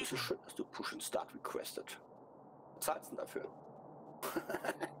 good Das ist evening. schön, dass du Push and Start requested. Was zahlst du denn dafür?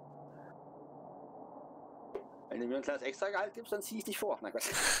 Wenn du mir ein kleines Extragehalt gibst, dann ziehe ich dich vor. Na Gott.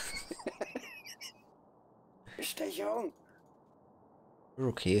 Bestechung.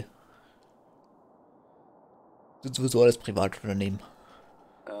 Okay. Sind sowieso alles Privatunternehmen.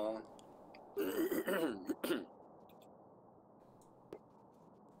 Ja.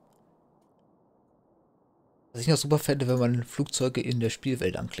 Was ich noch super fände, wenn man Flugzeuge in der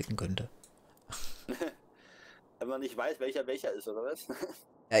Spielwelt anklicken könnte. Wenn man nicht weiß, welcher ist, oder was?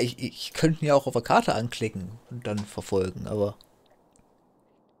 Ja, ich könnte ihn ja auch auf der Karte anklicken und dann verfolgen, aber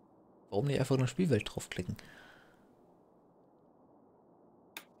warum nicht einfach in der Spielwelt draufklicken?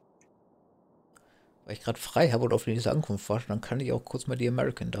 Weil ich gerade frei habe und auf die nächste Ankunft warte, dann kann ich auch kurz mal die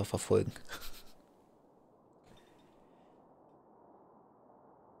American da verfolgen.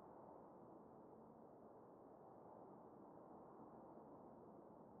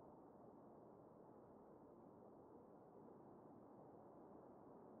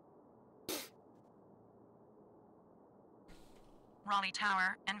 Raleigh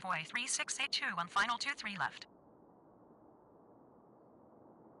Tower, Envoy 3682 on final 23 left.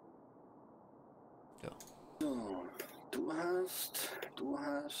 Ja. So, du hast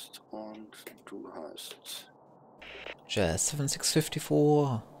und du hast. Jazz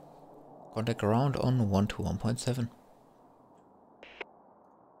 7654. Contact ground on 121.7.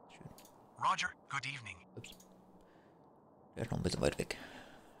 Roger, good evening. Ups. Der ist noch ein bisschen weit weg.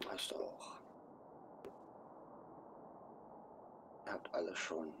 Du hast auch. Ihr habt alle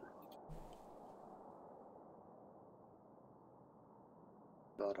schon.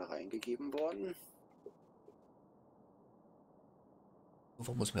 War da reingegeben worden.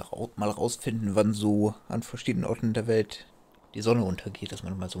 Wo muss man mal rausfinden, wann so an verschiedenen Orten der Welt die Sonne untergeht, dass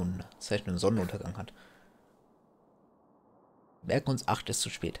man mal so einen zeichnenden Sonnenuntergang hat. Merken uns, 8 ist zu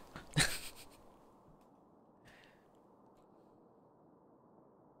spät.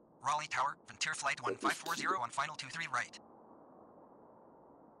 Raleigh Tower, Frontier Flight 1540 on final 23 right.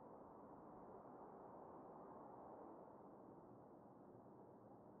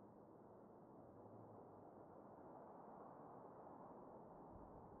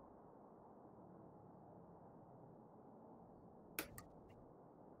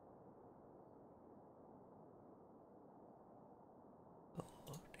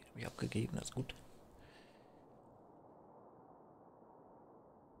 Den habe ich abgegeben, das ist gut.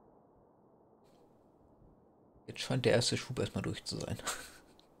 Jetzt scheint der erste Schub erstmal durch zu sein.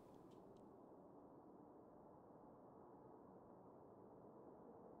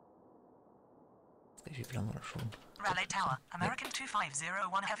 Wie viel haben wir da schon? Raleigh Tower, American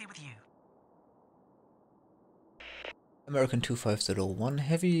 2501 Heavy with you. American 2501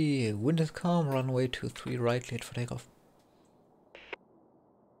 Heavy, wind is calm, runway 23 right, cleared for takeoff.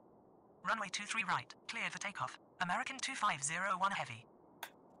 Runway 23 right, cleared for takeoff. American 2501 Heavy.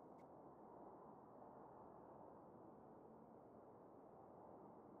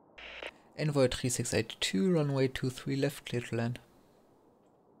 Envoy 3682, runway 23 left, cleared to land.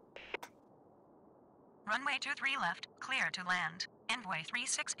 Runway 23 left, clear to land. Envoy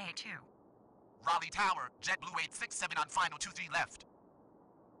 3682. Raleigh Tower, JetBlue 867 on final 23 left.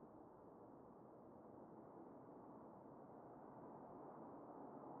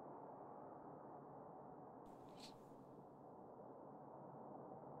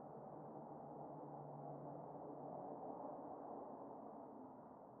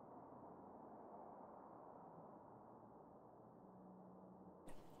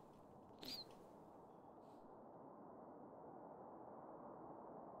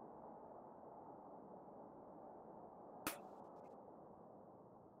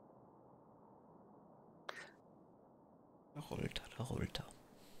 Da rollt er.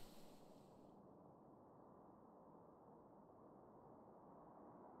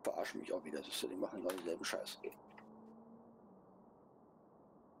 Verarschen mich auch wieder, siehst du, die machen genau denselben Scheiß.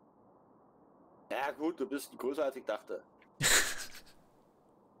 Ja gut, du bist größer als ich dachte.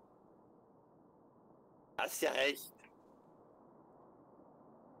 Hast ja recht.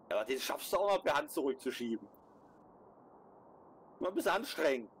 Ja, aber den schaffst du auch mal per Hand zurückzuschieben. Mal ein bisschen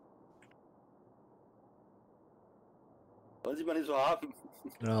anstrengend. Wollen Sie mal nicht so haben.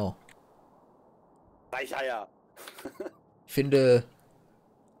 Genau. Weicheier. Ich finde,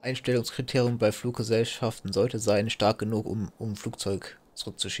 Einstellungskriterium bei Fluggesellschaften sollte sein, stark genug, um ein Flugzeug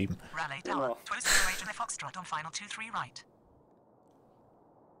zurückzuschieben. Raleigh Tower, 2008 to Foxtrot on final 23 right.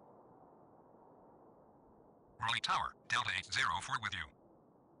 Raleigh Tower, Delta 804 with you.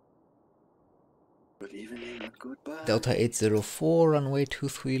 Good evening and goodbye. Delta 804, runway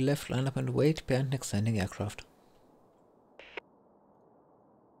 23 left, line up and wait, behind next landing aircraft.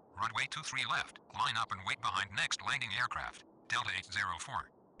 Runway 23 left, line up and wait behind next landing aircraft. Delta 804.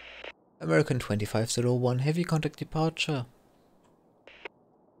 American 2501, heavy contact departure.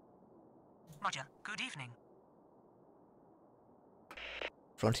 Roger, good evening.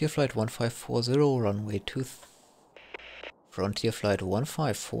 Frontier Flight 1540, runway 2... Frontier Flight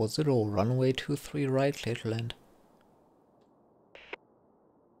 1540, runway 23 right, clear to land.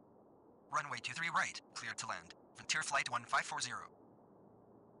 Runway 23 right, cleared to land. Frontier Flight 1540.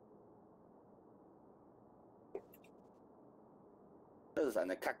 Das ist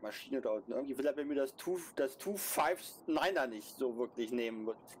eine Kackmaschine da unten. Irgendwie will er bei mir das 259er nicht so wirklich nehmen.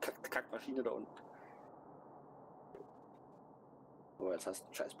 Kackmaschine da unten. Oh, jetzt hast du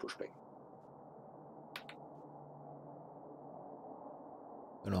einen scheiß Pushback.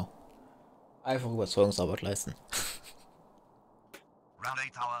 Genau. Einfach Überzeugungsarbeit leisten.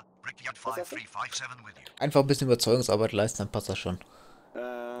 Raleigh Tower, Brickyard 5357 with you. Einfach ein bisschen Überzeugungsarbeit leisten, dann passt das schon.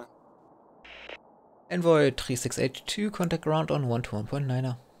 Envoy 3682, contact ground on 1 to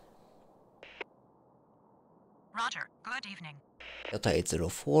 1.9er. Roger, good evening. Delta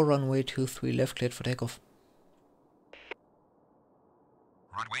 804, runway 23 left, cleared for takeoff.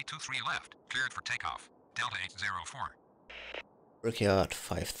 Runway 23 left, cleared for takeoff. Delta 804. Brickyard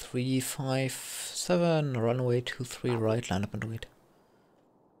 5357, runway 23 right, line up and wait.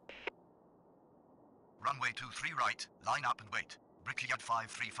 Runway 23 right, line up and wait. Brickyard Ist so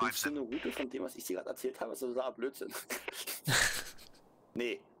 5357. eine Route von dem, was ich dir gerade erzählt habe, ist total Blödsinn.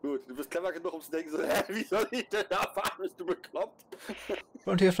 Nee, gut, du bist clever genug, um zu denken, so, hä, wie soll ich denn da fahren? Bist du bekloppt?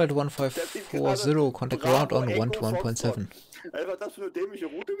 Frontier Flight 1540, contact ground on 1 to 1.7. Einfach, dass für eine dämliche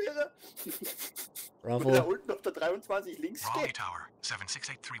Route wäre? Bravo. Und da unten auf der 23 links Raleigh geht. Tower,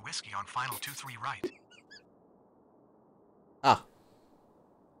 7683 Whiskey on final 23 right. Ah.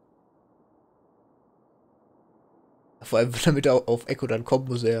 Vor allem, damit er auf Echo dann kommt,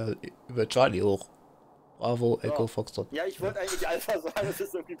 muss er über Charlie hoch. Bravo, Echo, Ja. Foxtrot. Ja, ich wollte eigentlich Alpha sagen, es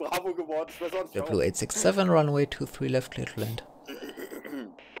ist irgendwie Bravo geworden. Ich weiß auch nicht Der Blue 867, runway 23 left, clear to land.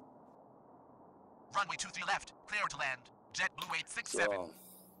 Runway 23 left, clear to land. JetBlue 867. So.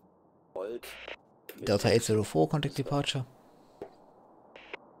 Volt. Delta 804, contact departure.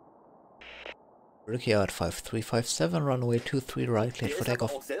 Brickyard 5357, runway 23 right, clear Der for ist aber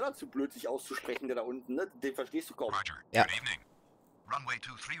takeoff. auch selber zu blöd, sich auszusprechen, der da unten, ne? Den verstehst du kaum. Roger. Ja. Good evening. Runway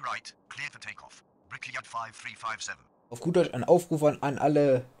 23 right, clear for takeoff. Brickyard 5357. Auf gut Deutsch ein Aufruf an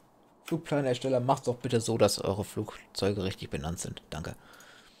alle Flugplanhersteller, macht doch bitte so, dass eure Flugzeuge richtig benannt sind. Danke.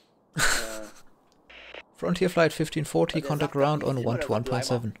 Frontier Flight 1540, der contact sagt ground doch on nicht 1 to immer, der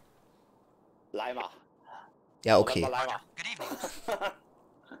sagt 1.7. Leimer. Ja, okay. Leimer. Roger. Good evening.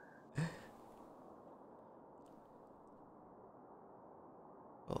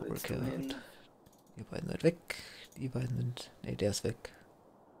 Oh, Willst du Verkehr. hin? Die beiden sind weg. Die beiden sind... Ne, der ist weg.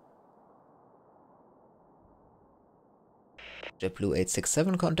 JetBlue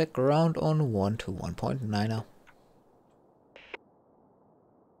 867, contact ground on 1 to 1.9er.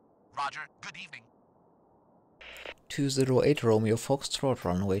 Roger. Good evening. 208 Romeo Foxtrot,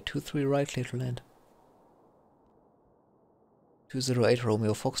 runway 23 right, clear to land. 208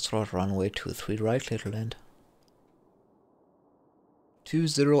 Romeo Foxtrot, runway 23 right, clear to land.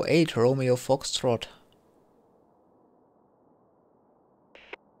 208 Romeo Foxtrot.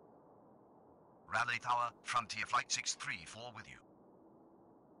 Raleigh Tower, Frontier Flight 634 with you.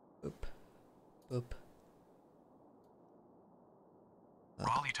 Up. Up.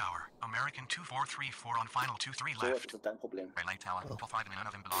 Raleigh Tower, American 2434 on final 23 So, was left. ist dein Problem? Raleigh Tower, Oh. 5 in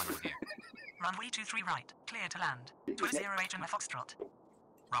another Milan with you. Runway 23 right, clear to land. 208 in Foxtrot.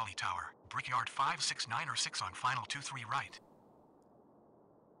 Raleigh Tower, Brickyard 5696 on final 23 right.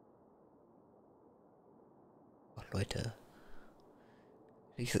 Oh, Leute.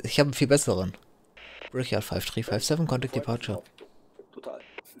 Ich habe einen viel besseren. Brickyard 5357, contact departure. Total.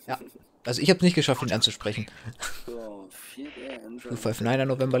 Ja. Also ich habe es nicht geschafft, ihn anzusprechen. So, 4 der Engine. 259er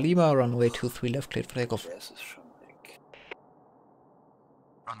November Lima, runway 23 left, cleared for takeoff. Der ist schon weg.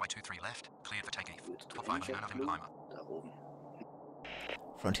 Runway 23 left, cleared for takeoff. Gut, 5 in another Milan. da oben.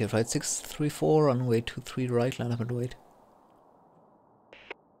 Frontier Flight 634, runway 23 right, line up and wait.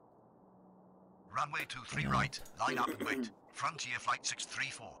 Runway 23 right, line up and wait. Frontier Flight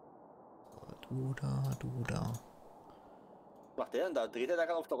 634. Du da. Was macht der denn da? Dreht er da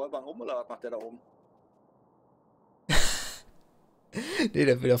gerade auf der Rollbahn rum oder was macht der da oben? Nee,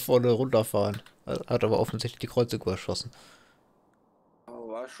 der will da vorne runterfahren. Hat aber offensichtlich die Kreuzung überschossen.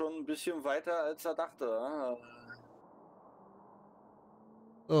 War schon ein bisschen weiter als er dachte. Ah.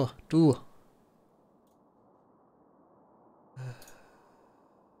 Oh, du.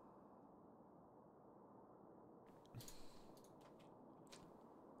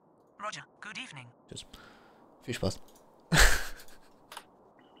 Roger, good evening. Tschüss. Viel Spaß.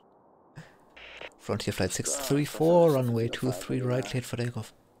 Frontier Flight 634, runway 23 right, cleared for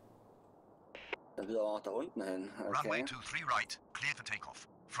takeoff. Dann will er auch noch da unten hin. Runway Okay. 23 right, cleared for takeoff.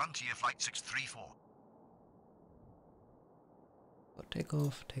 Frontier Flight 634.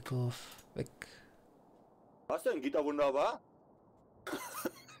 Oh, Takeoff, weg. Was denn? Geht da wunderbar?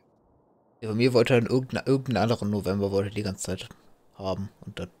 Ja, bei mir wollte er dann irgendeinen anderen November wollte er die ganze Zeit haben.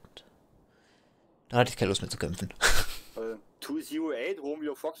 Und da hatte ich keine Lust mehr zu kämpfen. 208,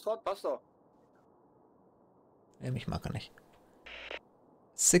 Romeo Foxtrot, passt doch. Nee, mich mag er nicht.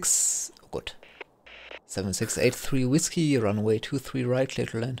 6, oh gut. 7683 Whiskey, Runway 23 right, clear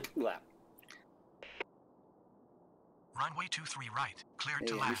to land. Ja. Runway 23 right, cleared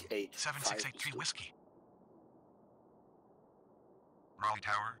to Nee, land. nicht 8. 7683 Whiskey. Raleigh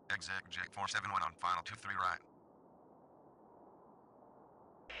Tower, exit 471 on final 23 right.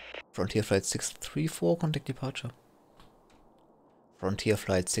 Frontier Flight 634, contact departure. Frontier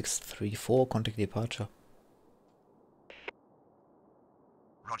Flight 634, contact departure.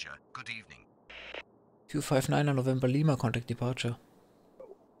 Roger, good evening. 259er November Lima, contact departure.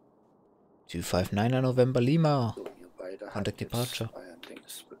 259er November Lima, So, ihr beide habt contact jetzt departure. euer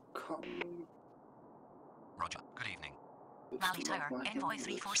Dings bekommen. Roger, good evening. Willst Raleigh du noch Tower, mal hin? Envoy Willst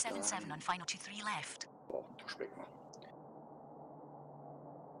 3477 dann- on final 23 left. Brauchen Pushback machen.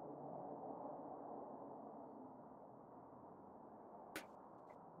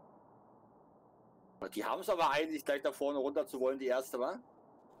 Die haben es aber eigentlich gleich da vorne runter zu wollen, die erste, wa?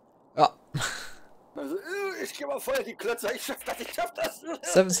 Ja. Also, ich geh mal voll die Klötze, ich schaff das, ich schaff das.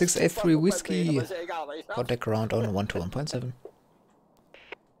 7683 Whiskey, Aber ist ja egal, aber ich schaff's. contact ground on 121.7.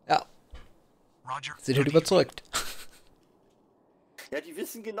 Ja, Roger, sind halt good überzeugt. Ja, die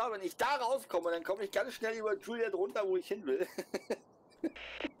wissen genau, wenn ich da rauskomme, dann komme ich ganz schnell über Juliet runter, wo ich hin will.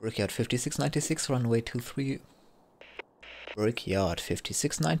 Brickyard 5696, runway 23. Brickyard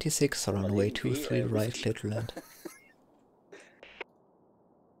 5696, runway 23 right, clear to land.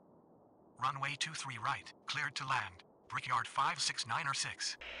 Runway 23 right, cleared to land. Brickyard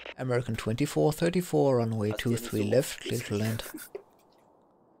 56906. American 2434, runway Hast du ja nicht 23 so left, oft clear to land.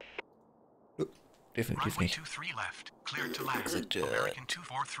 Definitiv Runway nicht. 23 left, cleared to land. Exit, American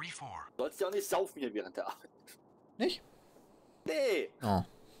 2434. Sollst ja auch nicht saufen hier während der Arbeit. Nicht? Nee, Oh.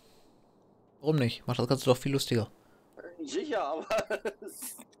 Warum nicht? Macht das Ganze doch viel lustiger. sicher, aber...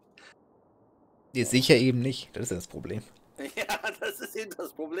 Nee, sicher eben nicht. Das ist ja das Problem. ja, das ist eben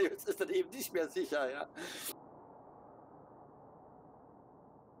das Problem. Es ist dann eben nicht mehr sicher, ja.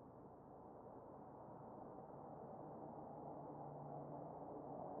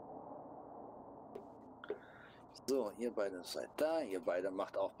 So, ihr beide seid da, ihr beide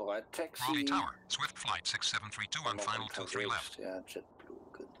macht auch bereit Raleigh Taxi. Tower, Swift Flight 6732 on Noch final 23 unterwegs, left. ja, JetBlue,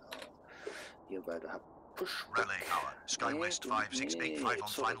 genau. Ihr beide habt Pushback. Raleigh Tower, SkyWest 5685 on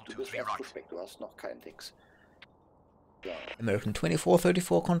final du bist 23 erst right. Pushback, du hast noch keinen Dix. So. American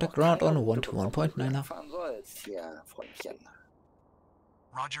 2434, contact ground on 121.9er. Fahren sollst hier, Freundchen.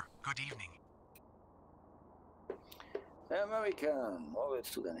 Roger, good evening. American, wo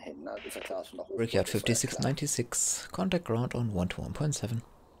willst du denn hin? Na, ist ja klar, dass du nach oben Brickyard wolltest, ist ja klar. 5696, contact ground on 121.7.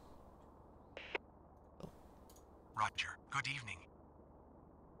 Roger, good evening.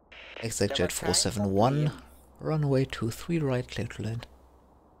 Exit jet 471, runway 23 right, clear to land.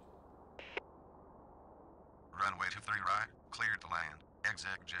 Runway 23 right, cleared to land. Exit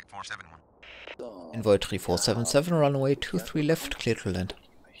jet 471. So. Envoy 3477, runway 23 left, clear to land.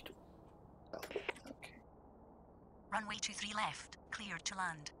 Okay. Runway 23 left, cleared to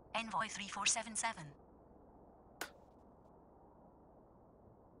land. Envoy 3477.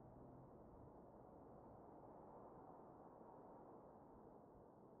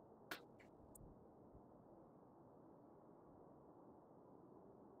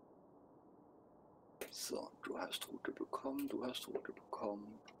 So, du hast Route bekommen, du hast Route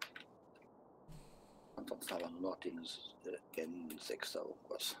bekommen. Ansonsten haben wir nur noch den N6 da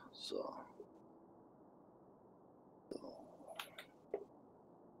irgendwas. So. So.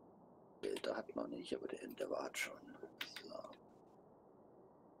 Delta hat man nicht, aber der N, der war hat schon. So.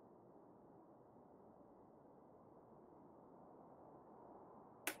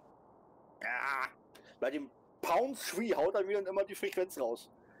 Ja, bei dem Pound 3 haut er mir dann immer die Frequenz raus.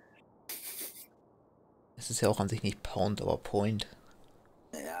 Es ist ja auch an sich nicht Pound, aber Point.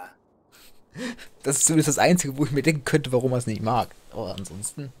 Ja. Das ist zumindest das Einzige, wo ich mir denken könnte, warum er es nicht mag. Aber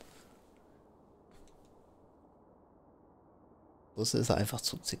ansonsten... So ist er einfach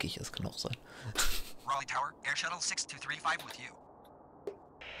zu zickig, das kann auch sein. Raleigh Tower, Air Shuttle 6235 with you.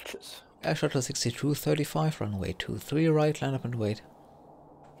 Tschüss. Air Shuttle 6235, runway 23 right, line up and wait.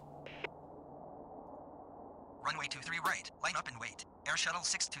 Runway 23 right, line up and wait. Air Shuttle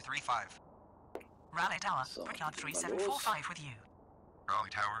 6235. Raleigh Tower, So, Brickyard gehen wir 3745 with you. Raleigh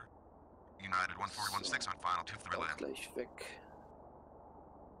Tower, United 1416 on final 23 Auch land. gleich weg.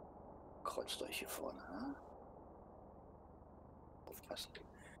 Kreuzt euch hier vorne, ha? Aufpassen.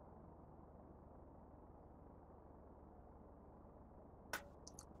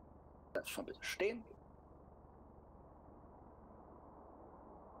 Bleibt schon bitte stehen.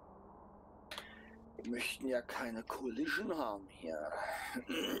 Wir möchten ja keine Collision haben hier.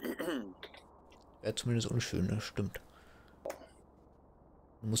 Wäre zumindest unschön, ne? Stimmt.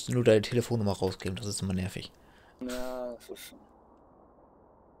 Du musst nur deine Telefonnummer rausgeben, das ist immer nervig. Ja, das ist...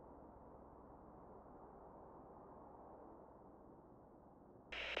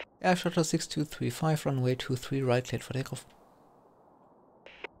 Ja, Shuttle 6235, Runway 23, right, cleared for takeoff.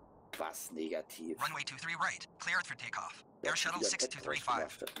 Was negativ. Runway 23 right, cleared for takeoff. Air Shuttle Wieder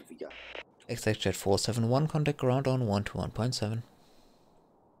 6235. Bett rausgemacht, wieder. Exact Jet 471, contact ground on 121.7.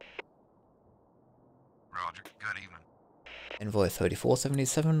 Roger, good evening. Envoy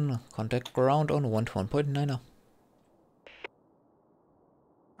 3477, contact ground on 121.9.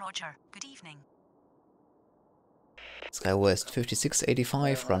 Roger, good evening. SkyWest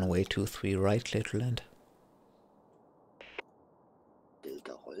 5685, runway 23 right, clear to land.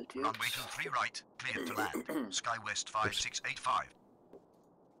 Delta rollt jetzt. Runway 23 right, cleared to land. SkyWest 5685.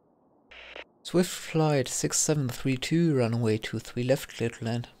 Swift flight 6732, runway 23 left, clear to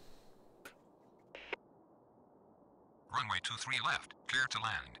land. Runway 23 left, clear to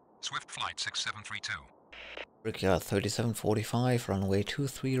land. Swift flight 6732. Verkehr 3745, runway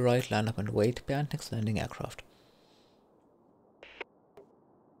 23 right, line up and wait behind next landing aircraft.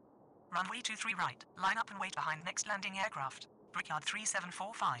 Runway 23 right. Line up and wait behind next landing aircraft. Brickyard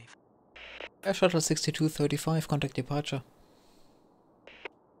 3745. Air Shuttle 6235, contact departure.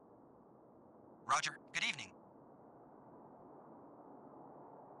 Roger, good evening.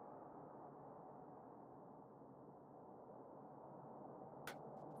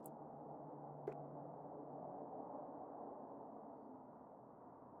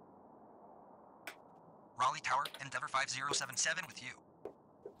 Raleigh Tower, Endeavour 5077 with you.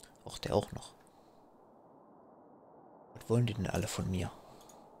 Och, der auch noch. Was wollen die denn alle von mir?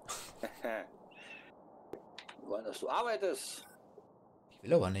 Wir wollen, dass du arbeitest. Ich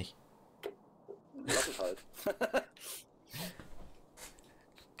will aber nicht. Lass es halt.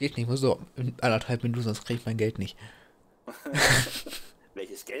 Geht nicht, muss so in 1,5 Minuten, sonst krieg ich mein Geld nicht.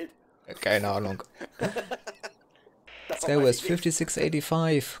 Welches Geld? Keine Ahnung. SkyWest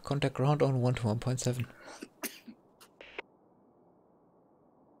 5685, contact ground on 121.7.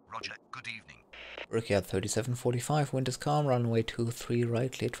 Roger, good evening. Verkehr 3745, wind is calm, runway 23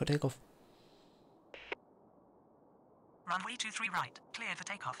 right, cleared for takeoff. Runway 23 right. Cleared for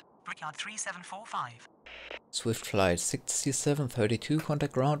takeoff. Brickyard 3745. Swift flight 6732,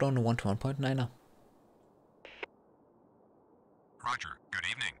 contact ground on 121.9. Roger, good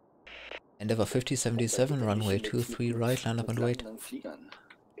evening. Endeavour 5077, runway 23 right, line up and wait. Runway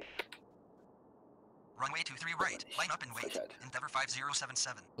 23 right, line up and wait. Endeavour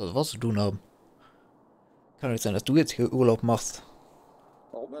 5077. Also, was zu tun haben. Kann nicht sein, dass du jetzt hier Urlaub machst.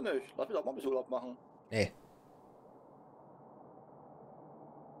 Warum denn nicht? Lass mich doch mal ein bisschen Urlaub machen. Nee.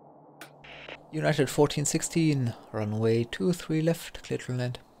 United 1416, runway 23 left, clear to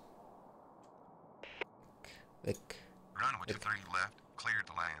land. Weg. Runway 23 left, cleared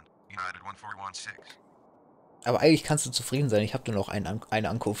to land. United 1416. Aber eigentlich kannst du zufrieden sein, ich habe nur noch eine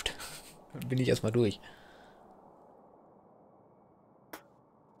Ankunft. Dann bin ich erstmal durch.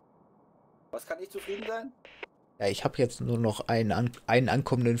 Was kann ich zufrieden sein? Ja, ich habe jetzt nur noch einen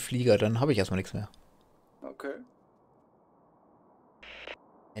ankommenden Flieger, dann habe ich erstmal nichts mehr. Okay.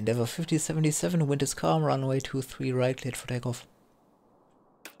 Endeavour 5077, wind is calm, runway 23 right, cleared for takeoff.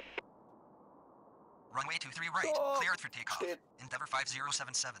 Runway 23 right, Oh, cleared for takeoff. steht. Endeavour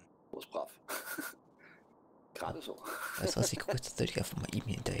 5077. So ist brav. Gerade so. Weißt du was, ich gucke jetzt tatsächlich einfach mal ihm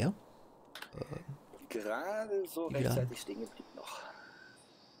hinterher. Gerade so Wieder. rechtzeitig stehen geblieben noch.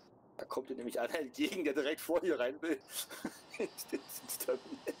 Da kommt dir nämlich einer entgegen, der direkt vor dir rein will. ins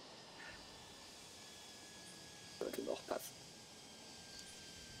Terminal. Sollte noch passen.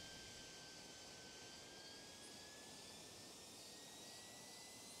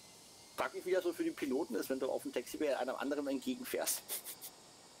 Frag mich, wie das so für den Piloten ist, wenn du auf dem Taxiway einem anderen entgegenfährst.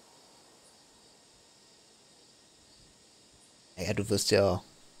 Naja, du wirst ja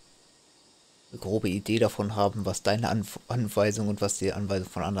eine grobe Idee davon haben, was deine Anweisungen und was die Anweisungen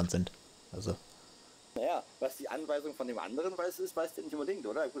von anderen sind. Also. Naja, was die Anweisung von dem anderen weiß, weißt du nicht unbedingt,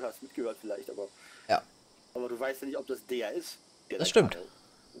 oder? Gut, hast mitgehört vielleicht, aber... Ja. Aber du weißt ja nicht, ob das der ist. Der Das da stimmt. Gerade,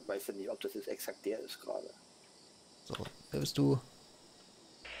 du weißt ja nicht, ob das jetzt exakt der ist gerade. So, wer bist du?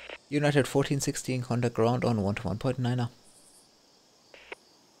 United 1416, contact ground on 121.9.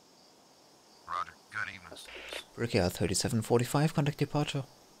 Roger, good evening. Hast du jetzt. Verkehr 3745, contact departure.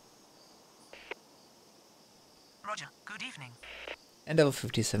 Roger. Good evening. Endeavour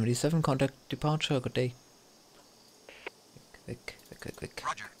 5077, contact departure, good day. Weg.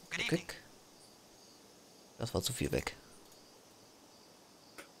 Roger, good evening. Weg. Das war zu viel weg.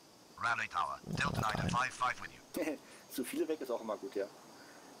 Raleigh Tower, Delta 955 with you. Zu viele weg ist auch immer gut, ja.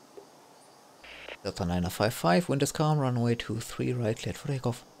 Delta 955, wind is calm, runway 23 right, cleared for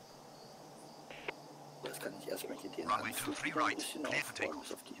takeoff. Jetzt kann ich erstmal hier den Runway Anflug 23 mal ein right, bisschen clear for aufräumen, takeoff.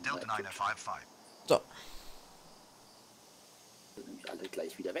 bis auf die Delta 955. So, sind nämlich alle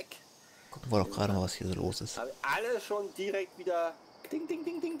gleich wieder weg. gucken wir doch gerade mal, was hier so los ist. Haben alle schon direkt wieder ding, ding,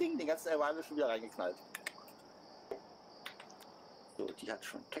 ding, ding, ding, den ganzen Arrival schon wieder reingeknallt. So, die hat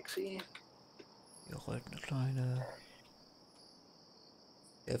schon Taxi. Hier rollt eine kleine.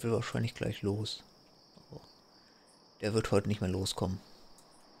 Der will wahrscheinlich gleich los. Aber der wird heute nicht mehr loskommen.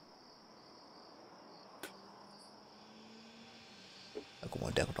 Na guck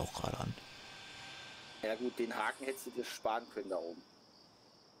mal, der kommt auch gerade an. Ja gut, den Haken hättest du dir sparen können da oben.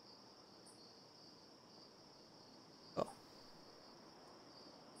 Ja.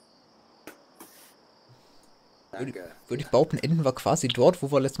 Danke. Würde ich behaupten, enden wir quasi dort,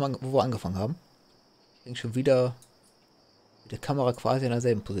 wo wir letztes Mal, wo wir angefangen haben. Ich denke schon wieder mit der Kamera quasi in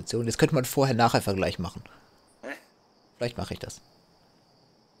derselben Position. Jetzt könnte man Vorher-Nachher-Vergleich machen. Vielleicht mache ich das.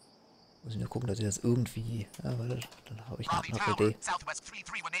 Muss ich nur gucken, dass ich das irgendwie... Ja, warte, dann habe ich noch Raleigh eine Tower, Idee. Southwest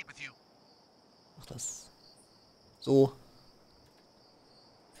 3318 with you. Mach das so.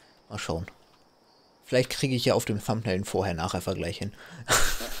 Mal schauen. Vielleicht kriege ich ja auf dem Thumbnail einen Vorher-Nachher-Vergleich hin.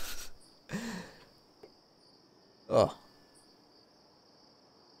 Oh.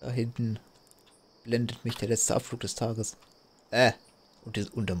 Da hinten blendet mich der letzte Abflug des Tages. Und der...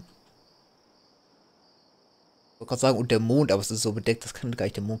 Ich wollte gerade sagen, und der Mond, aber es ist so bedeckt, das kann gar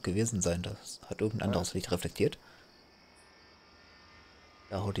nicht der Mond gewesen sein. Das hat irgendein anderes Licht reflektiert.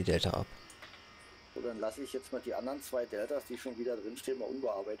 Da haut die Delta ab. So, dann lasse ich jetzt mal die anderen zwei Deltas, die schon wieder drinstehen, mal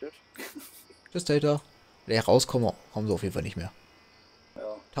unbearbeitet. Tschüss, Delta. Wenn ich rauskomme, kommen sie auf jeden Fall nicht mehr.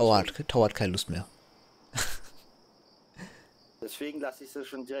 Ja. Tower hat keine Lust mehr. Deswegen lasse ich sie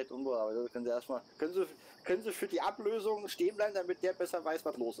schon direkt unbearbeitet. Also können sie erstmal, können sie für die Ablösung stehen bleiben, damit der besser weiß,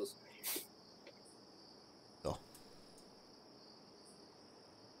 was los ist. So.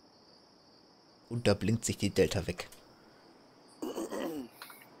 Und da blinkt sich die Delta weg.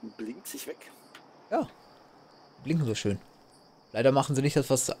 Blinkt sich weg. Ja. Blinken so schön. Leider machen sie nicht das,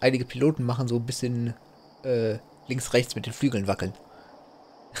 was einige Piloten machen, so ein bisschen links, rechts mit den Flügeln wackeln.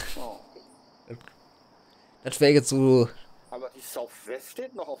 Oh. Das wäre jetzt so... Aber die Southwest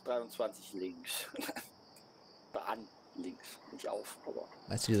steht noch auf 23 links. Oder an links. Nicht auf, aber.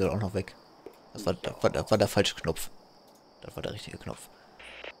 Meinst du, die soll auch noch weg? Das war der falsche Knopf. Das war der richtige Knopf.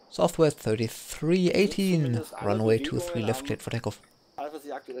 Southwest 3318. Runway 23 left, cleared for takeoff. Alles, was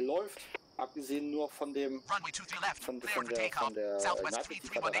hier aktuell läuft, abgesehen nur von dem Runway 23 left, von clear for der takeoff. Southwest Nachricht, die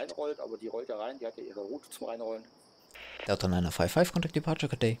gerade 3318. reinrollt, aber die rollt ja rein, die hat ja ihre Route zum Reinrollen. Delta 955, contact departure,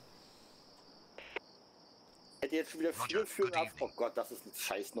 good day. Hätte jetzt schon wieder viel Roger, für good ab. evening. Oh Gott, das ist eine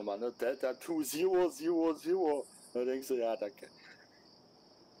Scheißnummer, ne? Delta 2000. Da denkst du, ja, danke.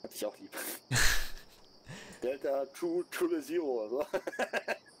 Hatte ich auch lieb. Delta 220. So.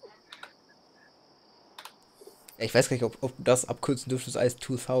 Ja, ich weiß gar nicht, ob du das abkürzen dürftest als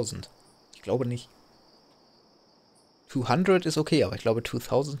 2000. Ich glaube nicht. 200 ist okay, aber ich glaube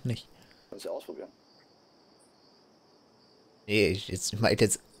 2000 nicht. Kannst du ja ausprobieren. Nee, ich meine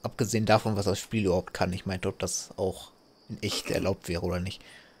jetzt abgesehen davon, was das Spiel überhaupt kann. Ich meine, ob das auch in echt erlaubt wäre oder nicht.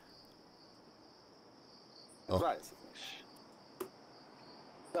 Ich Oh. weiß es nicht.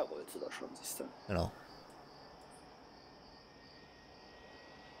 Da rollt sie doch schon, siehst du. Genau.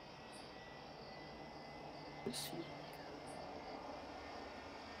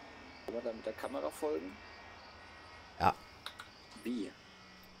 Kann man da mit der Kamera folgen? Ja, Wie?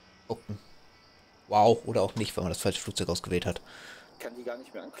 gucken. Wow, oder auch nicht, wenn man das falsche Flugzeug ausgewählt hat. Ich kann die gar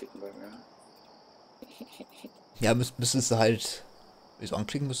nicht mehr anklicken bei mir. Ja, müsstest du halt... Wieso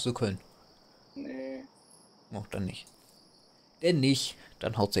anklicken müsstest du können. Nee. Oh, dann nicht. Denn nicht.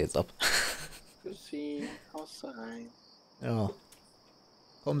 Dann haut sie jetzt ab. Tschüssi. Haust rein. Ja.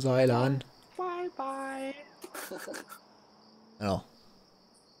 Komm, Seil an. Bye, bye. Genau.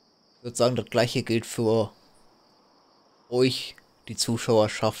 Ich würde sagen, das gleiche gilt für euch, die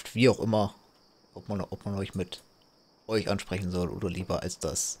Zuschauerschaft, wie auch immer. Ob man euch mit euch ansprechen soll oder lieber als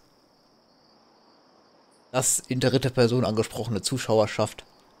das in dritte Person angesprochene Zuschauerschaft.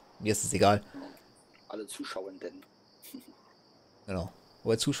 Mir ist es egal. Alle Zuschauenden. Genau.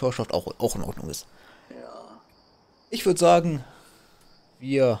 Wobei Zuschauerschaft auch in Ordnung ist. Ja. Ich würde sagen,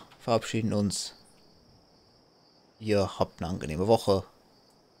 wir verabschieden uns. Ihr habt eine angenehme Woche.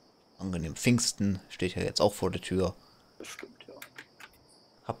 Angenehm Pfingsten steht ja jetzt auch vor der Tür. Das stimmt, ja.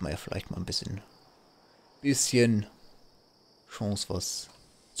 Hat man ja vielleicht mal ein bisschen Chance, was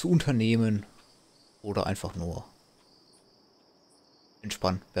zu unternehmen. Oder einfach nur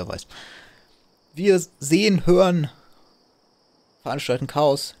entspannen, wer weiß. Wir sehen, hören, veranstalten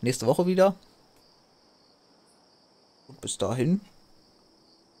Chaos nächste Woche wieder. Und bis dahin.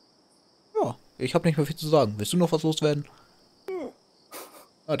 Ja, ich habe nicht mehr viel zu sagen. Willst du noch was loswerden?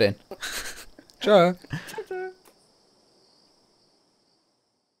 Na denn. Ciao.